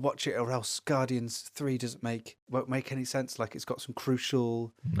 You've got to watch it, or else Guardians 3 won't make any sense. It's got some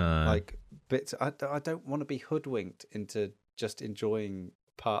crucial bits. I don't want to be hoodwinked into just enjoying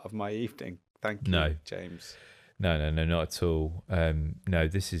part of my evening. Thank you, James. No, not at all. No,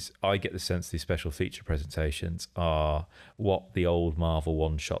 I get the sense these special feature presentations are what the old Marvel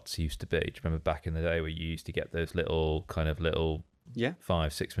one-shots used to be. Do you remember back in the day where you used to get those little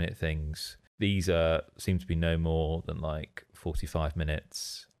 5-6 minute things? These seem to be no more than 45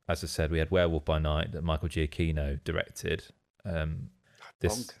 minutes. As I said, we had Werewolf by Night that Michael Giacchino directed.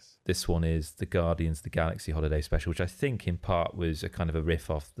 This one is the Guardians of the Galaxy Holiday Special, which I think in part was a kind of a riff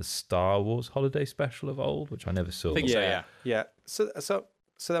off the Star Wars Holiday Special of old, which I never saw. Yeah. So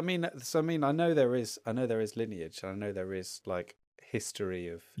I mean, I know there is lineage, and I know there is history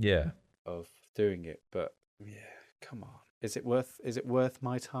of doing it, but yeah, come on, is it worth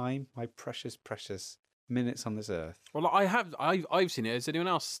my time, my precious minutes on this earth. Well, I've seen it. Has anyone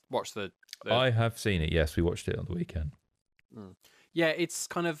else watched the I have seen it. Yes, we watched it on the weekend. Yeah, it's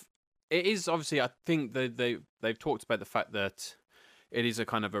kind of, it is obviously, I think they've talked about the fact that it is a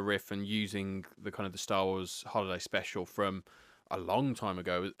kind of a riff and using the kind of the Star Wars holiday special from a long time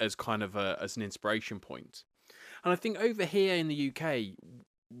ago as kind of as an inspiration point. And I think over here in the UK,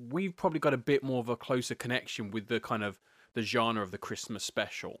 we've probably got a bit more of a closer connection with the kind of the genre of the Christmas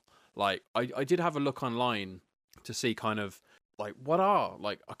special. Like, I did have a look online to see kind of like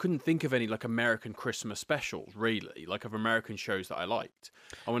I couldn't think of any like American Christmas specials really, like of American shows that I liked.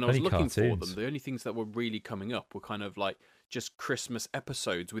 And when I was looking for them, the only things that were really coming up were kind of like just Christmas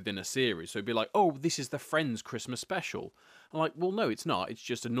episodes within a series. So it'd be like, oh, this is the Friends Christmas special. I'm like, well, no, it's not. It's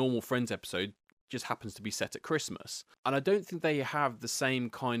just a normal Friends episode, just happens to be set at Christmas. And I don't think they have the same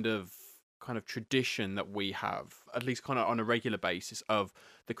kind of tradition that we have, at least kind of on a regular basis, of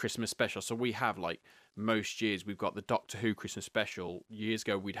the Christmas special. So we have like most years we've got the Doctor Who Christmas special. Years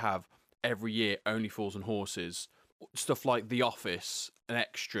ago we'd have every year Only Fools and Horses, stuff like The Office and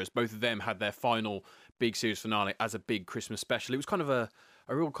Extras. Both of them had their final big series finale as a big Christmas special. It was kind of a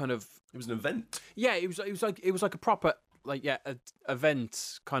real kind of, it was an event. Yeah, it was like a proper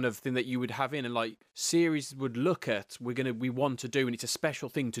event kind of thing that you would have in, and like series would look at, we want to do, and it's a special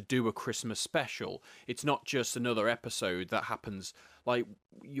thing to do a Christmas special. It's not just another episode that happens. Like,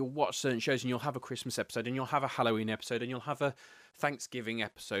 you'll watch certain shows and you'll have a Christmas episode and you'll have a Halloween episode and you'll have a Thanksgiving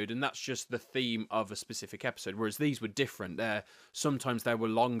episode, and that's just the theme of a specific episode. Whereas these were different. Sometimes they were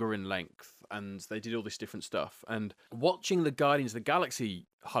longer in length and they did all this different stuff. And watching the Guardians of the Galaxy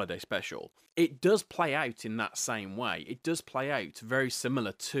holiday special, it does play out in that same way. It does play out very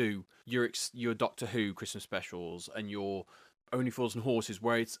similar to your Doctor Who Christmas specials and your Only Fools and Horses,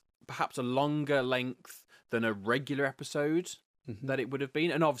 where it's perhaps a longer length than a regular episode that it would have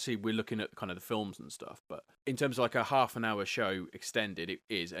been. And obviously we're looking at kind of the films and stuff, but in terms of like a half an hour show extended, it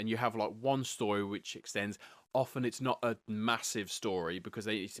is. And you have like one story which extends. Often it's not a massive story because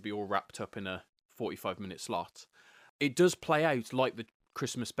they need to be all wrapped up in a 45-minute slot. It does play out like the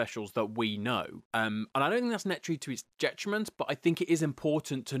Christmas specials that we know. And I don't think that's necessarily to its detriment, but I think it is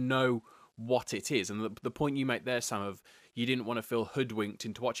important to know what it is. And the point you make there, Sam, of you didn't want to feel hoodwinked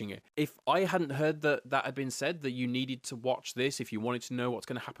into watching it. If I hadn't heard that had been said, that you needed to watch this if you wanted to know what's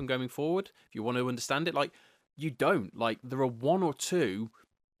going to happen going forward, if you want to understand it, like, you don't. Like, there are one or two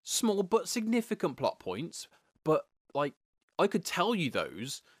small but significant plot points, but like, I could tell you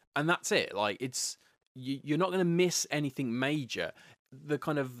those and that's it. Like, it's you're not going to miss anything major. The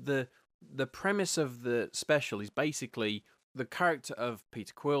kind of the premise of the special is basically the character of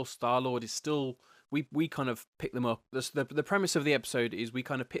Peter Quill, Star-Lord, is still, we kind of pick them up. The premise of the episode is we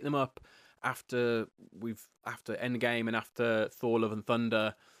kind of pick them up after Endgame and after Thor: Love and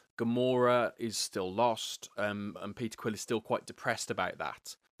Thunder. Gamora is still lost, and Peter Quill is still quite depressed about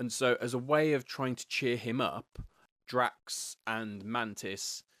that. And so, as a way of trying to cheer him up, Drax and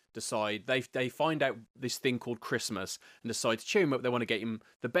Mantis decide, they find out this thing called Christmas and decide to cheer him up. They want to get him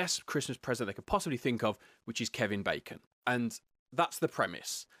the best Christmas present they could possibly think of, which is Kevin Bacon. And that's the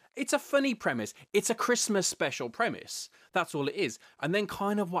premise. It's a funny premise. It's a Christmas special premise. That's all it is. And then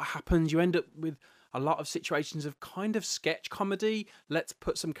kind of what happens, you end up with a lot of situations of kind of sketch comedy. Let's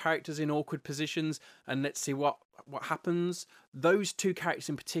put some characters in awkward positions and let's see what happens. Those two characters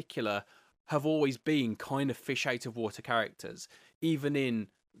in particular have always been kind of fish out of water characters, even in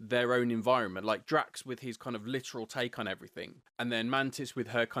their own environment. Like Drax with his kind of literal take on everything, and then Mantis with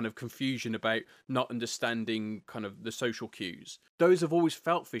her kind of confusion about not understanding kind of the social cues. Those have always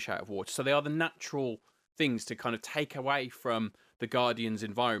felt fish out of water, so they are the natural things to kind of take away from the Guardians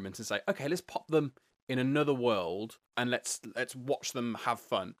environment and say, okay, let's pop them in another world and let's watch them have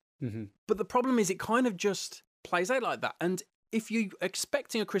fun. Mm-hmm. But the problem is it kind of just plays out like that. And if you're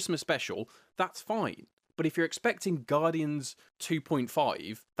expecting a Christmas special, that's fine. But if you're expecting Guardians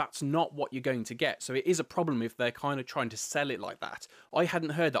 2.5, that's not what you're going to get. So it is a problem if they're kind of trying to sell it like that. I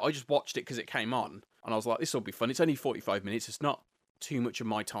hadn't heard that. I just watched it because it came on. And I was like, this will be fun. It's only 45 minutes. It's not too much of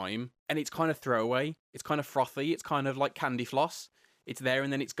my time. And it's kind of throwaway. It's kind of frothy. It's kind of like candy floss. It's there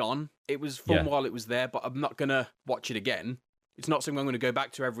and then it's gone. It was fun while it was there, but I'm not going to watch it again. It's not something I'm going to go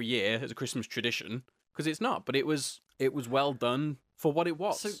back to every year as a Christmas tradition, because it's not. But it was well done for what it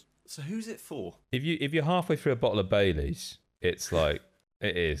was. So who's it for? If you're halfway through a bottle of Baileys, it's like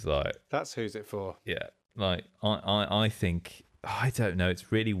it is like that's who's it for. Yeah, like I think I don't know.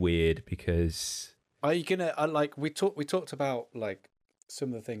 It's really weird because are you gonna like we talked about like some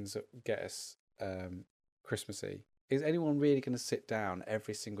of the things that get us Christmassy. Is anyone really going to sit down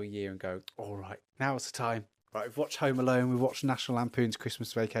every single year and go, all right, now it's the time. Right, we've watched Home Alone, we've watched National Lampoon's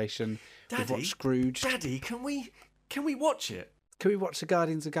Christmas Vacation, we've watched Scrooge. Daddy, can we watch it? Can we watch the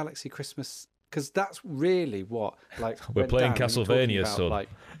Guardians of the Galaxy Christmas? Because that's really what, like, We're when playing Dan, when you're talking Castlevania, about, son. like,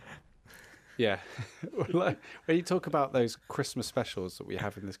 yeah, like, when you talk about those Christmas specials that we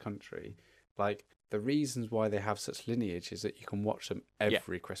have in this country, like, the reasons why they have such lineage is that you can watch them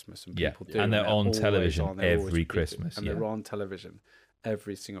every Christmas, and people do, and they're on always television on, they're always every repeated, Christmas, and they're on television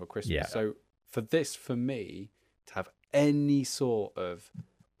every single Christmas. Yeah. So for me to have any sort of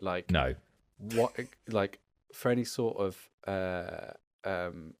for any sort of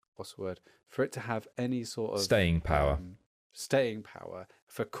what's the word, for it to have any sort of staying power,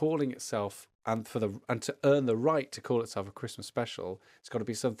 for calling itself and to earn the right to call itself a Christmas special, it's got to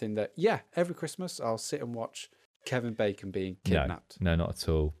be something that every Christmas I'll sit and watch Kevin Bacon being kidnapped. No, not at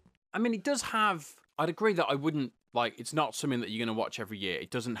all. I mean, it does have. I'd agree that I wouldn't like. It's not something that you're going to watch every year.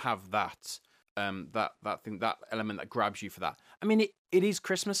 It doesn't have that that element that grabs you for that. I mean, it is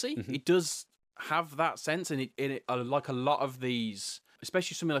Christmassy. Mm-hmm. It does have that sense, and it like a lot of these,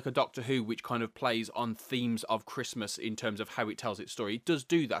 especially something like a Doctor Who, which kind of plays on themes of Christmas in terms of how it tells its story. It does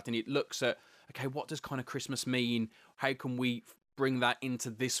do that, and it looks at, okay, what does kind of Christmas mean? How can we bring that into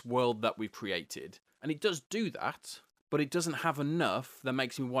this world that we've created? And it does do that, but it doesn't have enough that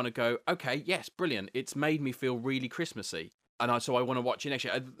makes me want to go, okay, yes, brilliant. It's made me feel really Christmassy. And so I want to watch it next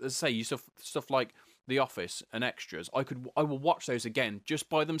year. As I say, you stuff like The Office and Extras. I will watch those again just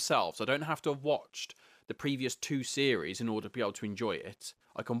by themselves. I don't have to have watched the previous 2 series in order to be able to enjoy it.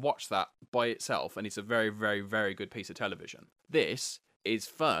 I can watch that by itself, and it's a very, very, very good piece of television. This is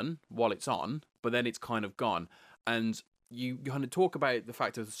fun while it's on, but then it's kind of gone. And you kind of talk about the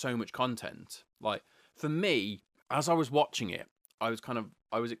fact that there's so much content. Like, for me, as I was watching it, I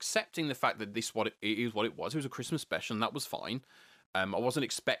was accepting the fact that it is what it was. It was a Christmas special, and that was fine. I wasn't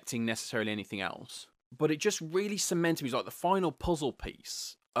expecting necessarily anything else. But it just really cemented me. It was like the final puzzle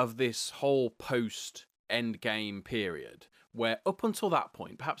piece of this whole post-Endgame period, where up until that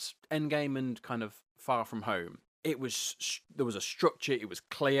point, perhaps Endgame and kind of Far From Home, there was a structure, it was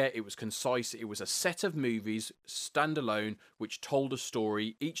clear, it was concise, it was a set of movies, standalone, which told a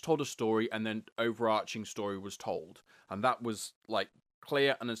story, each told a story, and then overarching story was told. And that was like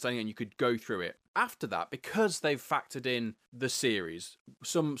clear and understanding, and you could go through it. After that, because they've factored in the series,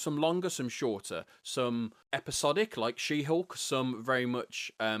 some longer, some shorter, some episodic like She-Hulk, some very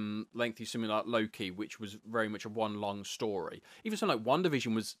much lengthy, something like Loki, which was very much a one long story. Even something like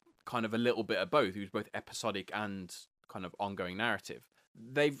WandaVision was kind of a little bit of both. It was both episodic and kind of ongoing narrative.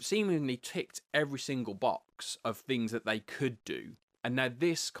 They've seemingly ticked every single box of things that they could do. And now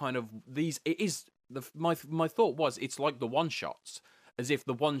this kind of my thought was, it's like the one shots, as if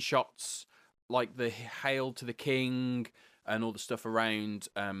the one shots like the Hail to the King and all the stuff around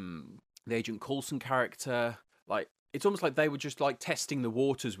the Agent Coulson character, like it's almost like they were just like testing the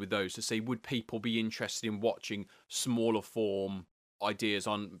waters with those to see would people be interested in watching smaller form ideas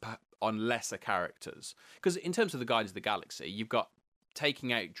on lesser characters. Because in terms of the Guardians of the Galaxy, you've got,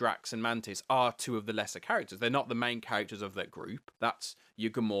 taking out Drax and Mantis are 2 of the lesser characters. They're not the main characters of that group. That's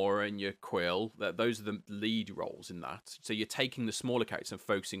your Gamora and your Quill. Those are the lead roles in that. So you're taking the smaller characters and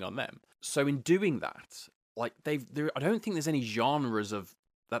focusing on them. So in doing that, like I don't think there's any genres of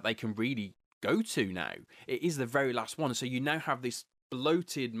that they can really go to now. It is the very last one. So you now have this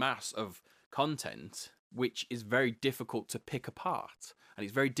bloated mass of content, which is very difficult to pick apart. And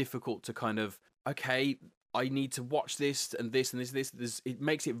it's very difficult to kind of, okay, I need to watch this and this and this. It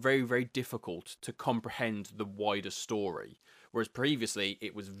makes it very, very difficult to comprehend the wider story. Whereas previously,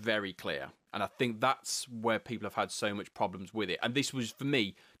 it was very clear. And I think that's where people have had so much problems with it. And this was, for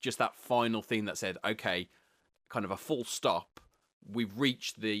me, just that final thing that said, okay, kind of a full stop. We've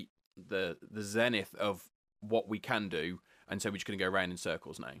reached the zenith of what we can do. And so we're just going to go around in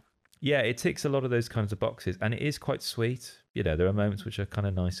circles now. Yeah, it ticks a lot of those kinds of boxes, and it is quite sweet. You know, there are moments which are kind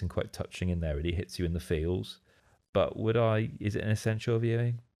of nice and quite touching in there. It really hits you in the feels. But is it an essential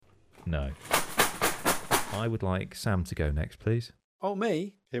viewing? No. I would like Sam to go next, please. Oh,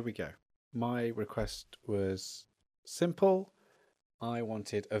 me? Here we go. My request was simple. I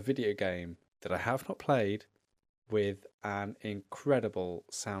wanted a video game that I have not played with an incredible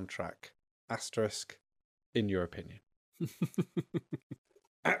soundtrack. Asterisk, in your opinion.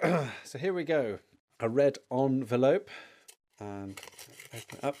 So here we go. A red envelope. And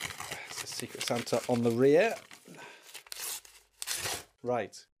open it up. It's a Secret Santa on the rear.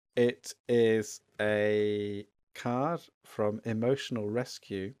 Right. It is a card from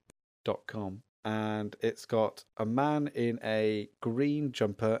emotionalrescue.com. And it's got a man in a green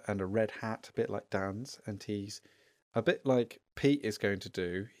jumper and a red hat, a bit like Dan's. And he's a bit like Pete is going to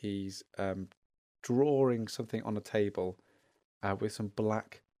do. He's drawing something on a table with some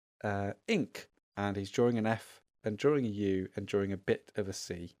black ink, and he's drawing an F and drawing a U and drawing a bit of a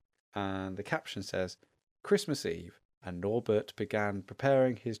C. And the caption says, Christmas Eve, and Norbert began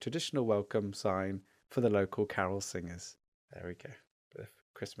preparing his traditional welcome sign for the local carol singers. There we go. Bit of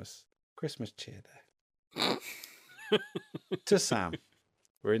Christmas cheer there. To Sam.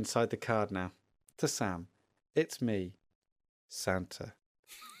 We're inside the card now. To Sam. It's me, Santa.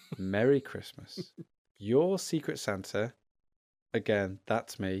 Merry Christmas. Your Secret Santa, again,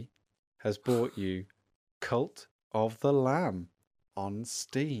 that's me, has bought you Cult of the Lamb on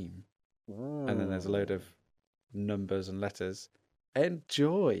Steam. Ooh. And then there's a load of numbers and letters.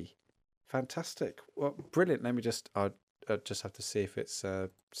 Enjoy. Fantastic. Well, brilliant. Let me I'll just have to see if it's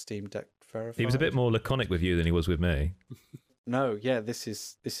Steam Deck verified. He was a bit more laconic with you than he was with me. No, yeah, this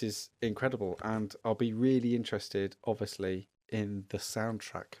is incredible, and I'll be really interested, obviously, in the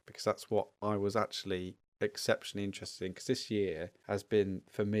soundtrack, because that's what I was actually exceptionally interested in, because this year has been,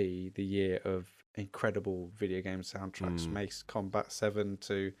 for me, the year of incredible video game soundtracks. Mace Combat 7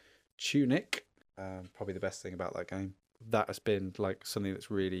 to Tunic, probably the best thing about that game. That has been like something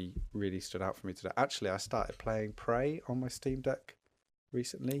that's really, really stood out for me today. Actually, I started playing Prey on my Steam Deck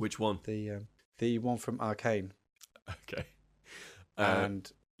recently. Which one? The one from Arcane. Okay.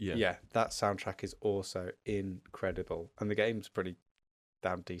 And yeah, that soundtrack is also incredible, and the game's pretty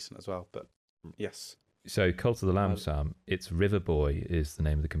damn decent as well. But yes. So, Cult of the Lamb, Sam. It's River Boy is the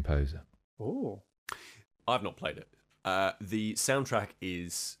name of the composer. Oh, I've not played it. The soundtrack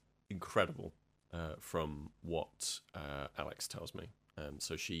is incredible, from what Alex tells me.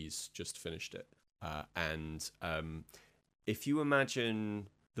 So she's just finished it, and if you imagine.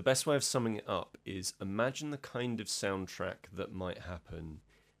 The best way of summing it up is imagine the kind of soundtrack that might happen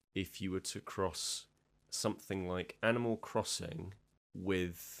if you were to cross something like Animal Crossing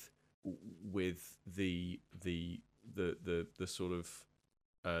with the sort of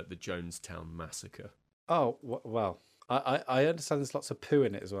the Jonestown Massacre. Oh well, I understand there's lots of poo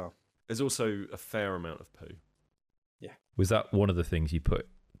in it as well. There's also a fair amount of poo. Yeah. Was that one of the things you put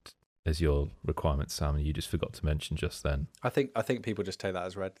as your requirement, Sam, and you just forgot to mention just then? I think people just take that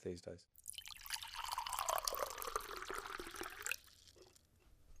as read these days.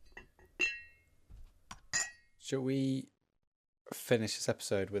 Shall we finish this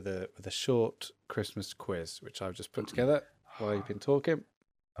episode with a short Christmas quiz, which I've just put together while you've been talking?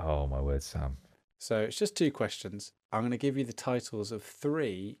 Oh my word, Sam. So it's just 2 questions. I'm going to give you the titles of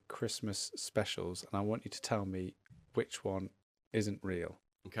 3 Christmas specials, and I want you to tell me which one isn't real.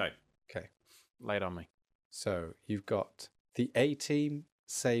 Okay. Lay it on me. So you've got The A-Team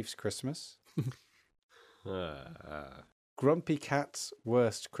Saves Christmas, Grumpy Cat's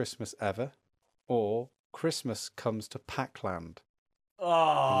Worst Christmas Ever, or Christmas Comes to Pac-Land.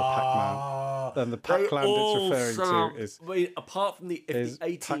 And the Pac-Land it's referring to is... Wait, apart from the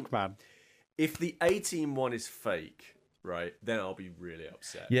A-Team... Pac-Man. If the A-Team one is fake, right, then I'll be really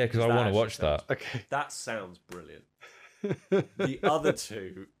upset. Yeah, because I want to watch that. Okay. That sounds brilliant. The other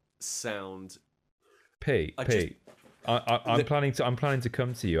 2 sound... Pete, I'm planning to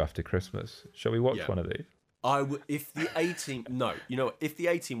come to you after Christmas. Shall we watch one of these? If the A-Team, no, you know, if the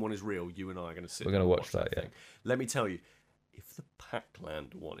A-Team one is real, you and I are going to sit. We're going to watch that. Yeah. Thing. Let me tell you, if the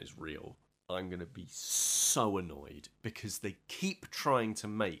Pac-Land one is real, I'm going to be so annoyed because they keep trying to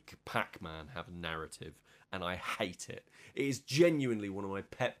make Pac-Man have a narrative, and I hate it. It is genuinely one of my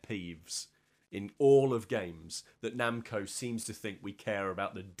pet peeves in all of games that Namco seems to think we care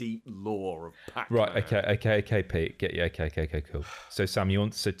about the deep lore of Pac-Man. Right, okay, Pete. Get you, okay, cool. So, Sam,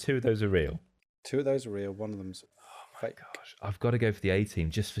 2 of those are real? 2 of those are real, one of them's fake. Gosh, I've got to go for the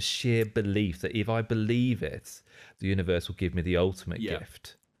A-Team just for sheer belief that if I believe it, the universe will give me the ultimate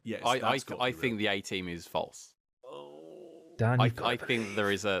gift. Yes, I think the A-Team is false. Dan, I think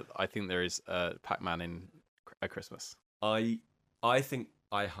there is a Pac-Man in A Christmas. I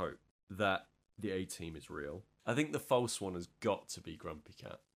hope that the A-Team is real. I think the false one has got to be Grumpy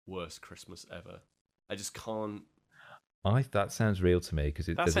Cat. Worst Christmas ever. I just can't. That sounds real to me because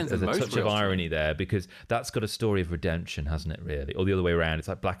there's a touch of irony there, because that's got a story of redemption, hasn't it, really? Or the other way around. It's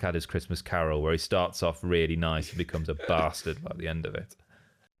like Blackadder's Christmas Carol, where he starts off really nice and becomes a bastard by the end of it.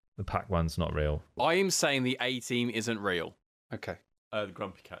 The Pac-Man's not real. I'm saying the A-Team isn't real. Okay. The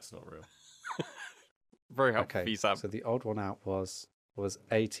Grumpy Cat's not real. Very helpful for you, Sam. So the odd one out was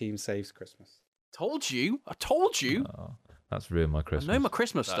A-Team Saves Christmas. I told you. Oh, that's ruined my Christmas. I know my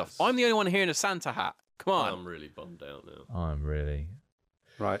Christmas stuff. I'm the only one here in a Santa hat. Come on. I'm really bummed out now. I'm really...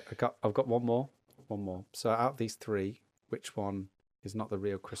 Right, I've got one more. So out of these 3, which one is not the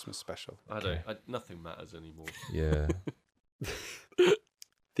real Christmas special? Nothing matters anymore. Yeah.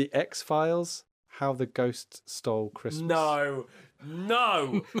 The X-Files How the Ghost Stole Christmas? No.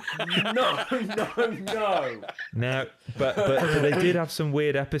 No. No, but they did have some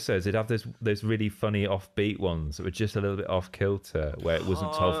weird episodes. They'd have those really funny offbeat ones that were just a little bit off kilter, where it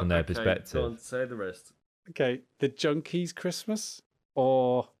wasn't told from their perspective. Go on, say the rest. Okay, The Junkies Christmas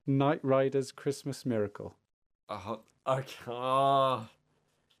or Knight Rider's Christmas Miracle? Okay. I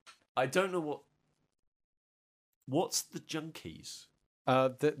don't know what's the Junkies?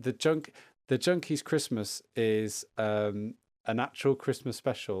 The Junkies Christmas is an actual Christmas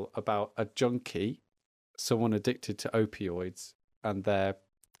special about a junkie, someone addicted to opioids, and their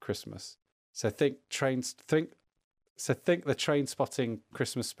Christmas. So think the Train Spotting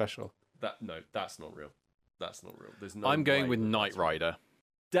Christmas special. That's not real. That's not real. There's no. I'm going with way Knight that's real. Rider.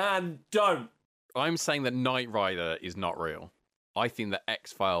 Dan, don't. I'm saying that Knight Rider is not real. I think that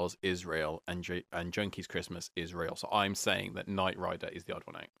X-Files is real and Junkies Christmas is real. So I'm saying that Knight Rider is the odd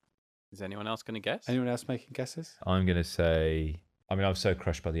one out. Is anyone else going to guess? Anyone else making guesses? I'm going to say... I mean, I'm so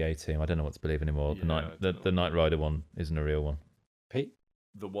crushed by the A-Team. I don't know what to believe anymore. Yeah, the Knight Rider one isn't a real one. Pete?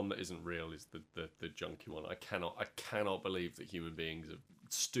 The one that isn't real is the junkie one. I cannot believe that human beings have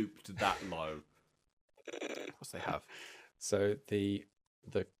stooped that low. Of course they have. So the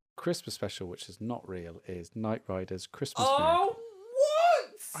Christmas special, which is not real, is Knight Rider's Christmas Oh, Miracle. what?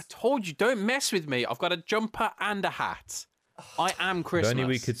 I told you, don't mess with me. I've got a jumper and a hat. I am Christmas. If only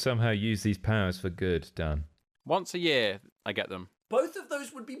we could somehow use these powers for good, Dan. Once a year, I get them. Both of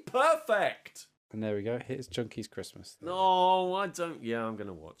those would be perfect. And there we go. Here's Junkies Christmas. No, I don't. Yeah, I'm going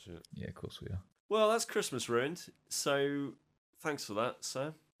to watch it. Yeah, of course we are. Well, that's Christmas ruined. So thanks for that,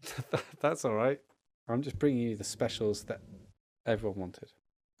 sir. That's all right. I'm just bringing you the specials that everyone wanted.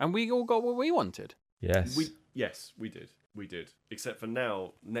 And we all got what we wanted. Yes. Yes, we did. We did. Except for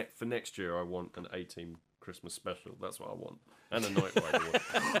now, for next year, I want an A-Team Christmas special. That's what I want. And a Knight Rider one.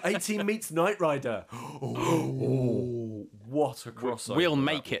 A-Team meets Knight Rider. Oh, what a crossover. We'll that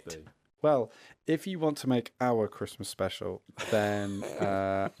make would it. be. Well, if you want to make our Christmas special, then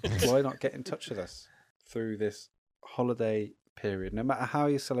why not get in touch with us through this holiday period? No matter how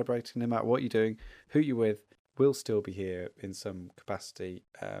you're celebrating, no matter what you're doing, who you're with, we'll still be here in some capacity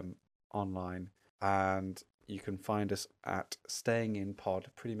online. And you can find us at Staying In Pod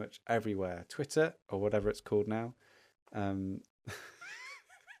pretty much everywhere. Twitter, or whatever it's called now. Don't.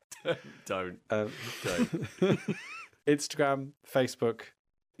 Instagram, Facebook.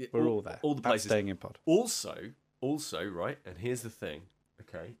 We're all there. All the places. Staying In Pod. Also, right, and here's the thing,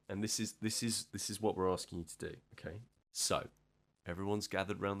 okay, and this is what we're asking you to do, okay? So, everyone's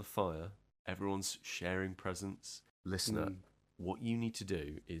gathered around the fire, everyone's sharing presents. Listener, what you need to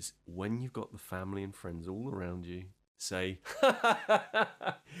do is when you've got the family and friends all around you, say,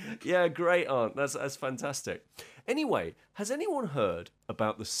 yeah, great, Aunt, that's fantastic. Anyway, has anyone heard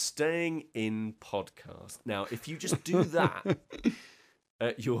about the Staying In podcast? Now, if you just do that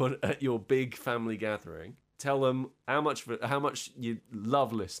at your big family gathering, tell them how much you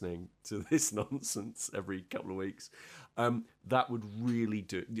love listening to this nonsense every couple of weeks. That would really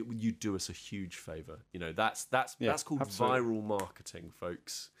you'd do us a huge favour. You know, that's called absolutely. viral marketing,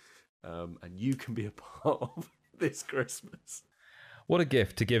 folks. And you can be a part of this Christmas. What a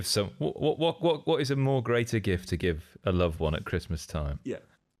gift to give some. What is a more greater gift to give a loved one at Christmas time? Yeah.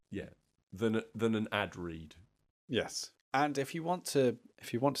 Than an ad read. Yes. And if you want to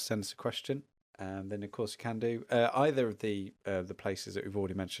send us a question, then of course you can do either of the places that we've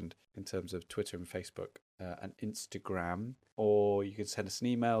already mentioned in terms of Twitter and Facebook and Instagram, or you can send us an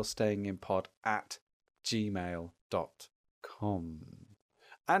email, stayinginpod@gmail.com.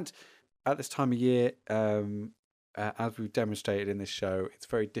 And at this time of year, as we've demonstrated in this show, it's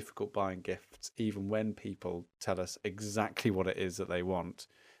very difficult buying gifts, even when people tell us exactly what it is that they want.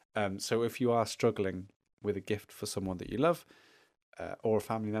 So if you are struggling with a gift for someone that you love or a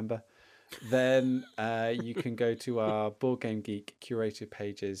family member, then you can go to our Board Game Geek curated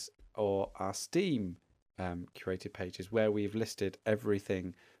pages or our Steam curated pages, where we've listed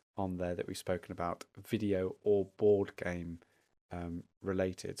everything on there that we've spoken about, video or board game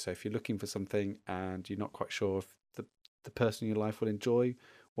related. So if you're looking for something and you're not quite sure if the person in your life will enjoy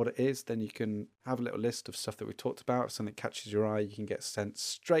what it is, then you can have a little list of stuff that we talked about. If something catches your eye, you can get sent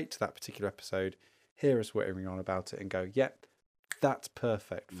straight to that particular episode, hear us whittering on about it and go, yep, that's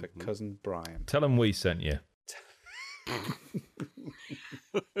perfect for Cousin Brian. Tell them we sent you.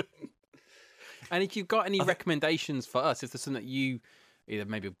 And if you've got any recommendations for us, if there's something that you either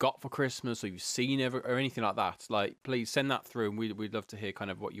maybe have got for Christmas or you've seen or anything like that, like, please send that through, and we'd love to hear kind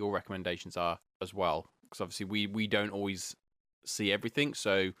of what your recommendations are as well. Because obviously we don't always see everything,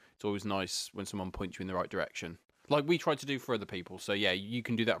 so it's always nice when someone points you in the right direction. like we try to do for other people. So yeah, you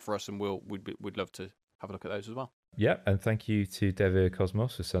can do that for us, and we'd love to have a look at those as well. Yeah, and thank you to Devir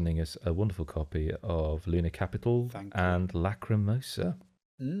Cosmos for sending us a wonderful copy of Lunar Capital and Lacrimosa.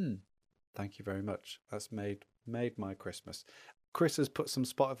 Thank you very much. That's made my Christmas. Chris has put some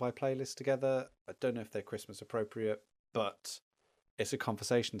Spotify playlists together. I don't know if they're Christmas appropriate, but it's a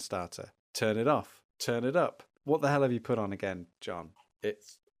conversation starter. Turn it off. Turn it up. What the hell have you put on again, John?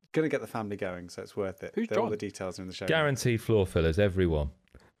 It's going to get the family going, so it's worth it. Who's John? All the details are in the show. Guaranteed floor fillers, everyone.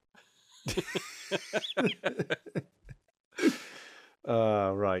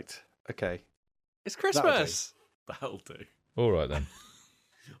 Right. Okay. It's Christmas. That'll do. All right then.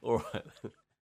 All right.